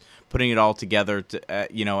and just putting it all together,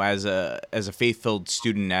 as a faith-filled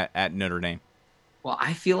student at Notre Dame? Well,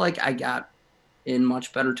 I feel like I got in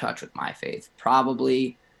much better touch with my faith,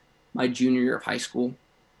 probably my junior year of high school.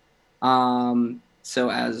 So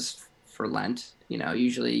as for Lent,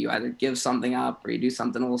 usually you either give something up or you do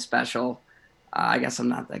something a little special. I guess I'm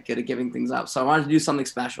not that good at giving things up. So I wanted to do something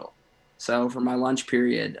special. So for my lunch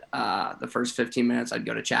period, the first 15 minutes, I'd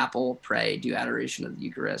go to chapel, pray, do adoration of the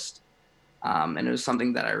Eucharist. And it was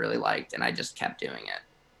something that I really liked, and I just kept doing it.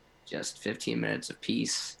 Just 15 minutes of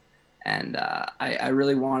peace. And I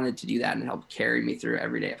really wanted to do that and help carry me through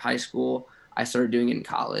every day of high school. I started doing it in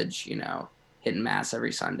college, hitting mass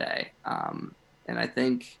every Sunday. And I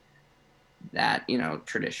think that,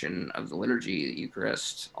 tradition of the liturgy, the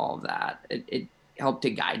Eucharist, all of that, it helped to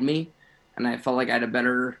guide me. And I felt like I had a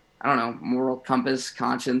better, moral compass,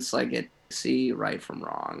 conscience. Like it see right from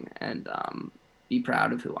wrong and be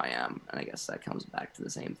proud of who I am. And I guess that comes back to the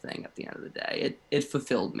same thing at the end of the day. It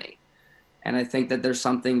fulfilled me. And I think that there's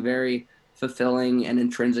something very fulfilling and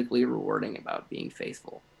intrinsically rewarding about being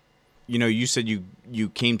faithful. You know, you said you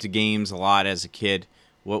came to games a lot as a kid.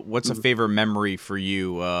 What's a favorite memory for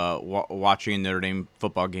you watching a Notre Dame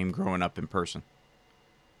football game growing up in person?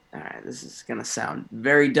 All right, this is gonna sound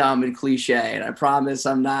very dumb and cliche, and I promise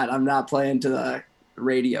I'm not playing to the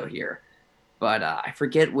radio here. But I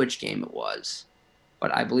forget which game it was,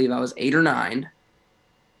 but I believe I was 8 or 9.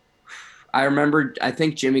 I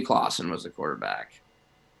think Jimmy Clausen was the quarterback,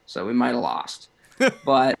 so we might have lost.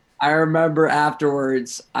 But I remember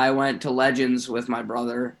afterwards I went to Legends with my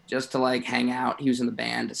brother just to like hang out. He was in the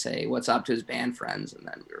band, to say what's up to his band friends, and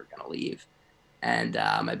then we were gonna leave. And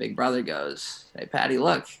my big brother goes, "Hey, Patty,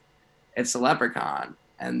 look, it's the Leprechaun."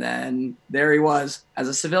 And then there he was as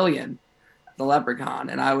a civilian, the Leprechaun.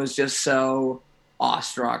 And I was just so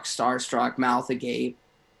awestruck, starstruck, mouth agape.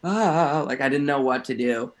 Like I didn't know what to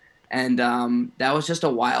do. And that was just a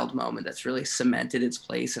wild moment that's really cemented its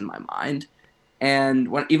place in my mind. And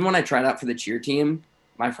even when I tried out for the cheer team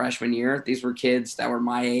my freshman year, these were kids that were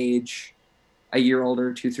my age, a year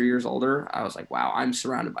older, 2-3 years older. I was like, wow, I'm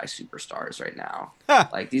surrounded by superstars right now.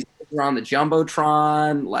 Like these kids are on the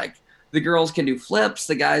Jumbotron. Like the girls can do flips.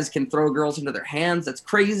 The guys can throw girls into their hands. That's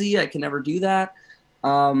crazy. I can never do that.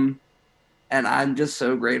 And I'm just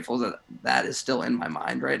so grateful that that is still in my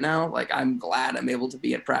mind right now. Like I'm glad I'm able to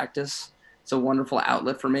be at practice. It's a wonderful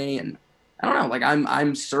outlet for me. And I don't know, like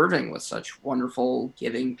I'm serving with such wonderful,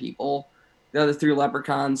 giving people. The other 3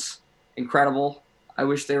 Leprechauns, incredible. I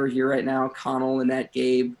wish they were here right now. Connell, Annette,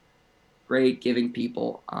 Gabe, great giving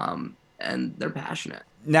people, and they're passionate.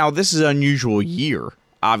 Now, this is an unusual year,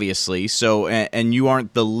 obviously, so and you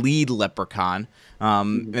aren't the lead Leprechaun,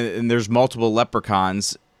 and there's multiple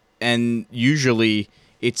Leprechauns, and usually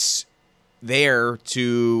it's there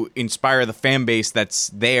to inspire the fan base that's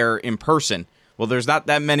there in person. Well, there's not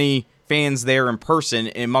that many fans there in person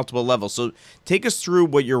in multiple levels. So take us through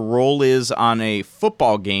what your role is on a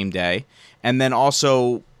football game day, and then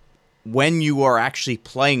also when you are actually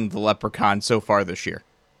playing the Leprechaun so far this year.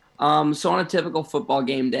 So on a typical football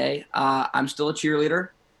game day, I'm still a cheerleader.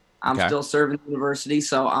 I'm still serving the university,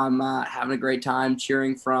 so I'm having a great time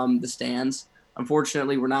cheering from the stands.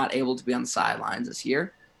 Unfortunately, we're not able to be on the sidelines this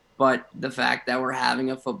year, but the fact that we're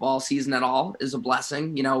having a football season at all is a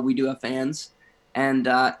blessing. You know, we do have fans. And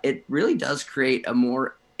it really does create a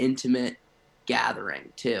more intimate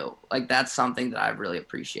gathering, too. Like, that's something that I've really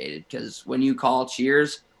appreciated, because when you call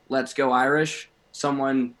cheers, "Let's go Irish,"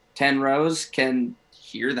 someone 10 rows can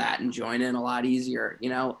hear that and join in a lot easier. You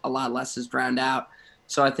know, a lot less is drowned out.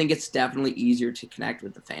 So I think it's definitely easier to connect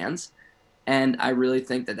with the fans. And I really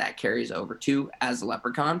think that that carries over, too, as a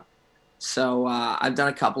Leprechaun. So I've done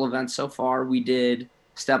a couple events so far. We did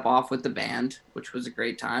Step Off with the band, which was a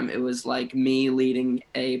great time. It was like me leading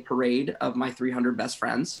a parade of my 300 best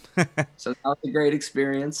friends. So that was a great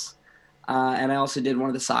experience. And I also did one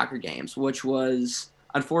of the soccer games, which was,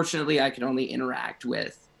 unfortunately, I could only interact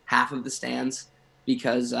with half of the stands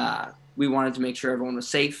because we wanted to make sure everyone was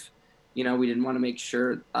safe. You know, we didn't want to make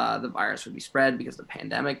sure the virus would be spread because of the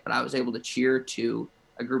pandemic, but I was able to cheer to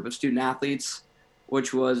a group of student athletes,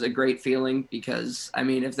 which was a great feeling because, I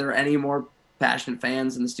mean, if there are any more passionate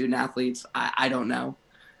fans and the student athletes, I don't know,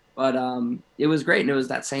 but it was great. And it was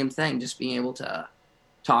that same thing, just being able to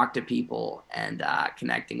talk to people and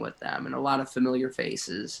connecting with them, and a lot of familiar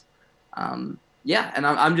faces. And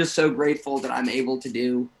I'm just so grateful that I'm able to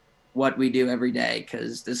do what we do every day,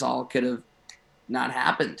 because this all could have not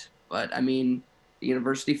happened. But I mean, the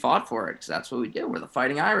university fought for it, because that's what we do. We're the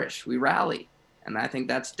Fighting Irish. We rally, and I think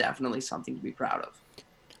that's definitely something to be proud of.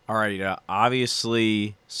 All right,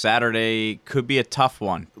 obviously Saturday could be a tough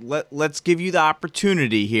one. Let's give you the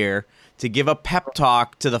opportunity here to give a pep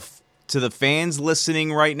talk to the fans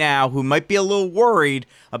listening right now who might be a little worried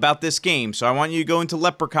about this game. So I want you to go into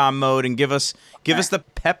Leprechaun mode and give us the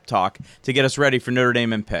pep talk to get us ready for Notre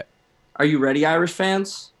Dame and Pitt. Are you ready, Irish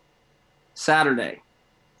fans? Saturday,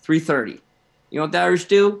 3:30. You know what the Irish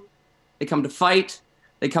do? They come to fight.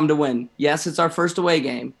 They come to win. Yes, it's our first away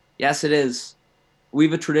game. Yes, it is. We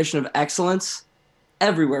have a tradition of excellence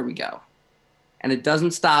everywhere we go, and it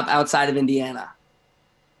doesn't stop outside of Indiana.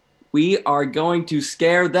 We are going to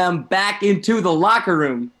scare them back into the locker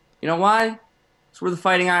room. You know why? Because we're the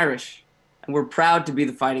Fighting Irish, and we're proud to be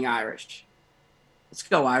the Fighting Irish. Let's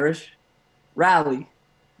go, Irish. Rally.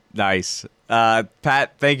 Nice.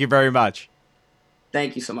 Pat, thank you very much.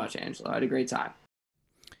 Thank you so much, Angelo. I had a great time.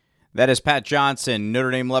 That is Pat Johnson,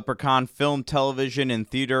 Notre Dame Leprechaun, film, television, and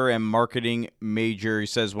theater and marketing major. He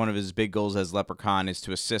says one of his big goals as Leprechaun is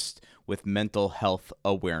to assist with mental health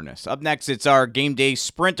awareness. Up next, it's our game day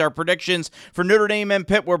sprint, our predictions for Notre Dame and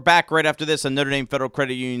Pitt. We're back right after this on Notre Dame Federal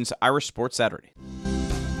Credit Union's Irish Sports Saturday.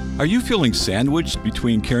 Are you feeling sandwiched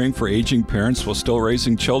between caring for aging parents while still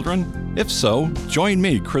raising children? If so, join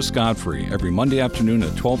me, Chris Godfrey, every Monday afternoon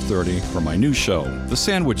at 12:30 for my new show, The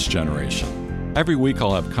Sandwich Generation. Every week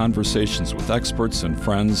I'll have conversations with experts and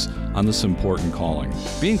friends on this important calling.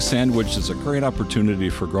 Being sandwiched is a great opportunity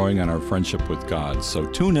for growing in our friendship with God, so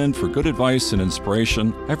tune in for good advice and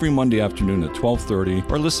inspiration every Monday afternoon at 12:30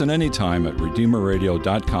 or listen anytime at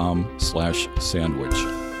redeemerradio.com/sandwich.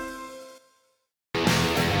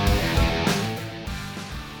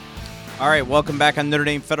 All right, welcome back on Notre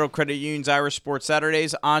Dame Federal Credit Union's Irish Sports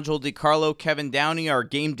Saturdays. Angelo DiCarlo, Kevin Downey, our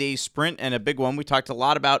game day sprint, and a big one. We talked a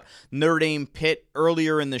lot about Notre Dame Pitt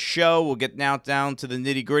earlier in the show. We'll get now down to the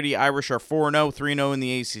nitty-gritty. Irish are 4-0, 3-0 in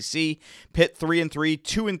the ACC. Pitt 3-3,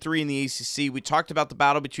 2-3 in the ACC. We talked about the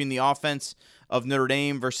battle between the offense of Notre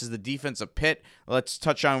Dame versus the defense of Pitt. Let's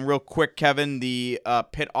touch on real quick, Kevin, the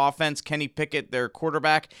Pitt offense. Kenny Pickett, their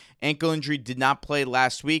quarterback, ankle injury, did not play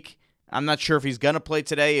last week. I'm not sure if he's going to play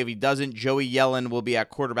today. If he doesn't, Joey Yellen will be at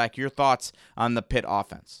quarterback. Your thoughts on the Pitt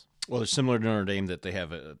offense? Well, they're similar to Notre Dame that they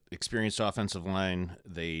have an experienced offensive line.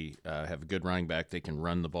 They have a good running back. They can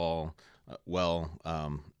run the ball well.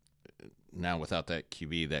 Now, without that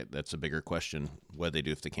QB, that's a bigger question, what they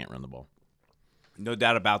do if they can't run the ball. No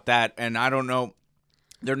doubt about that. And I don't know.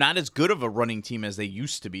 They're not as good of a running team as they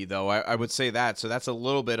used to be, though. I would say that. So that's a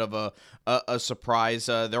little bit of a surprise.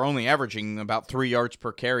 They're only averaging about 3 yards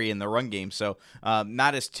per carry in the run game, so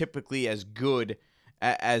not as typically as good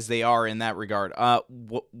as they are in that regard.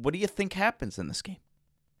 What do you think happens in this game?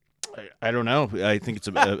 I don't know. I think it's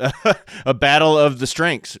a battle of the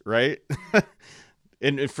strengths, right?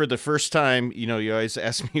 And for the first time, you always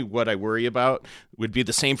ask me what I worry about. Would be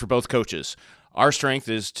the same for both coaches. Our strength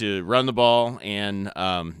is to run the ball and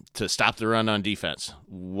to stop the run on defense.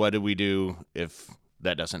 What do we do if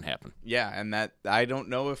that doesn't happen? Yeah, and that I don't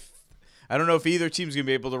know if either team's going to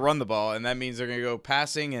be able to run the ball, and that means they're going to go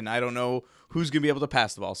passing, and I don't know who's going to be able to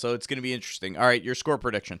pass the ball. So it's going to be interesting. All right, your score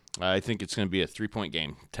prediction. I think it's going to be a 3-point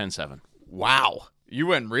game, 10-7. Wow. You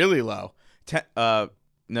went really low. Notre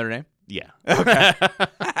Dame? Yeah. Okay.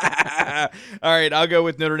 All right, I'll go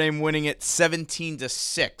with Notre Dame winning it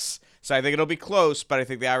 17-6. So I think it'll be close, but I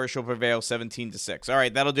think the Irish will prevail 17-6. All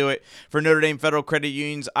right, that'll do it for Notre Dame Federal Credit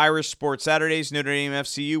Union's Irish Sports Saturdays, Notre Dame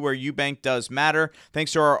FCU, where UBank does matter.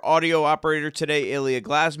 Thanks to our audio operator today, Ilya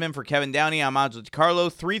Glasman. For Kevin Downey, I'm Angelo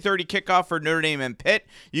DiCarlo. 3:30 kickoff for Notre Dame and Pitt.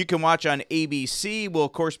 You can watch on ABC. We'll,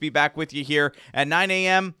 of course, be back with you here at 9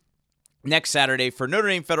 a.m. next Saturday for Notre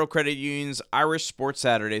Dame Federal Credit Union's Irish Sports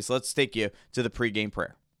Saturdays. Let's take you to the pregame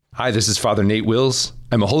prayer. Hi, this is Father Nate Wills.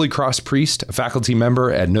 I'm a Holy Cross priest, a faculty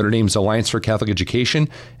member at Notre Dame's Alliance for Catholic Education,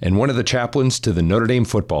 and one of the chaplains to the Notre Dame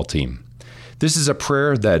football team. This is a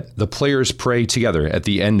prayer that the players pray together at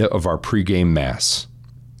the end of our pregame Mass.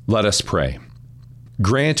 Let us pray.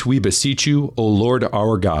 Grant, we beseech you, O Lord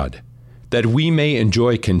our God, that we may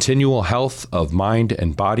enjoy continual health of mind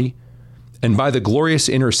and body, and by the glorious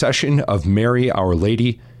intercession of Mary our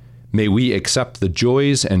Lady, may we accept the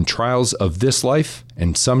joys and trials of this life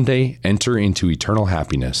and someday enter into eternal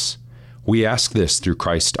happiness. We ask this through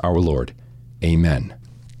Christ our Lord. Amen.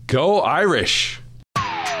 Go Irish!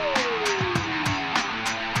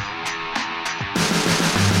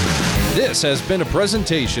 This has been a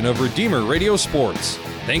presentation of Redeemer Radio Sports.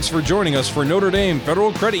 Thanks for joining us for Notre Dame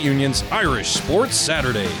Federal Credit Union's Irish Sports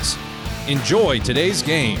Saturdays. Enjoy today's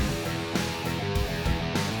game.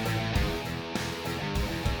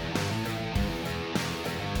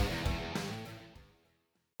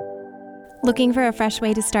 Looking for a fresh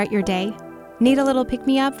way to start your day? Need a little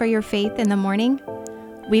pick-me-up for your faith in the morning?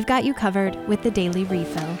 We've got you covered with the Daily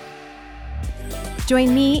Refill.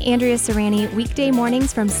 Join me, Andrea Serrani, weekday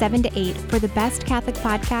mornings from 7 to 8 for the best Catholic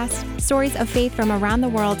podcast, stories of faith from around the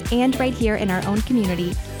world and right here in our own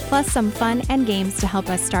community, plus some fun and games to help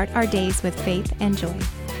us start our days with faith and joy.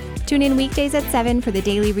 Tune in weekdays at 7 for the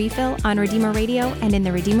Daily Refill on Redeemer Radio and in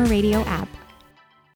the Redeemer Radio app.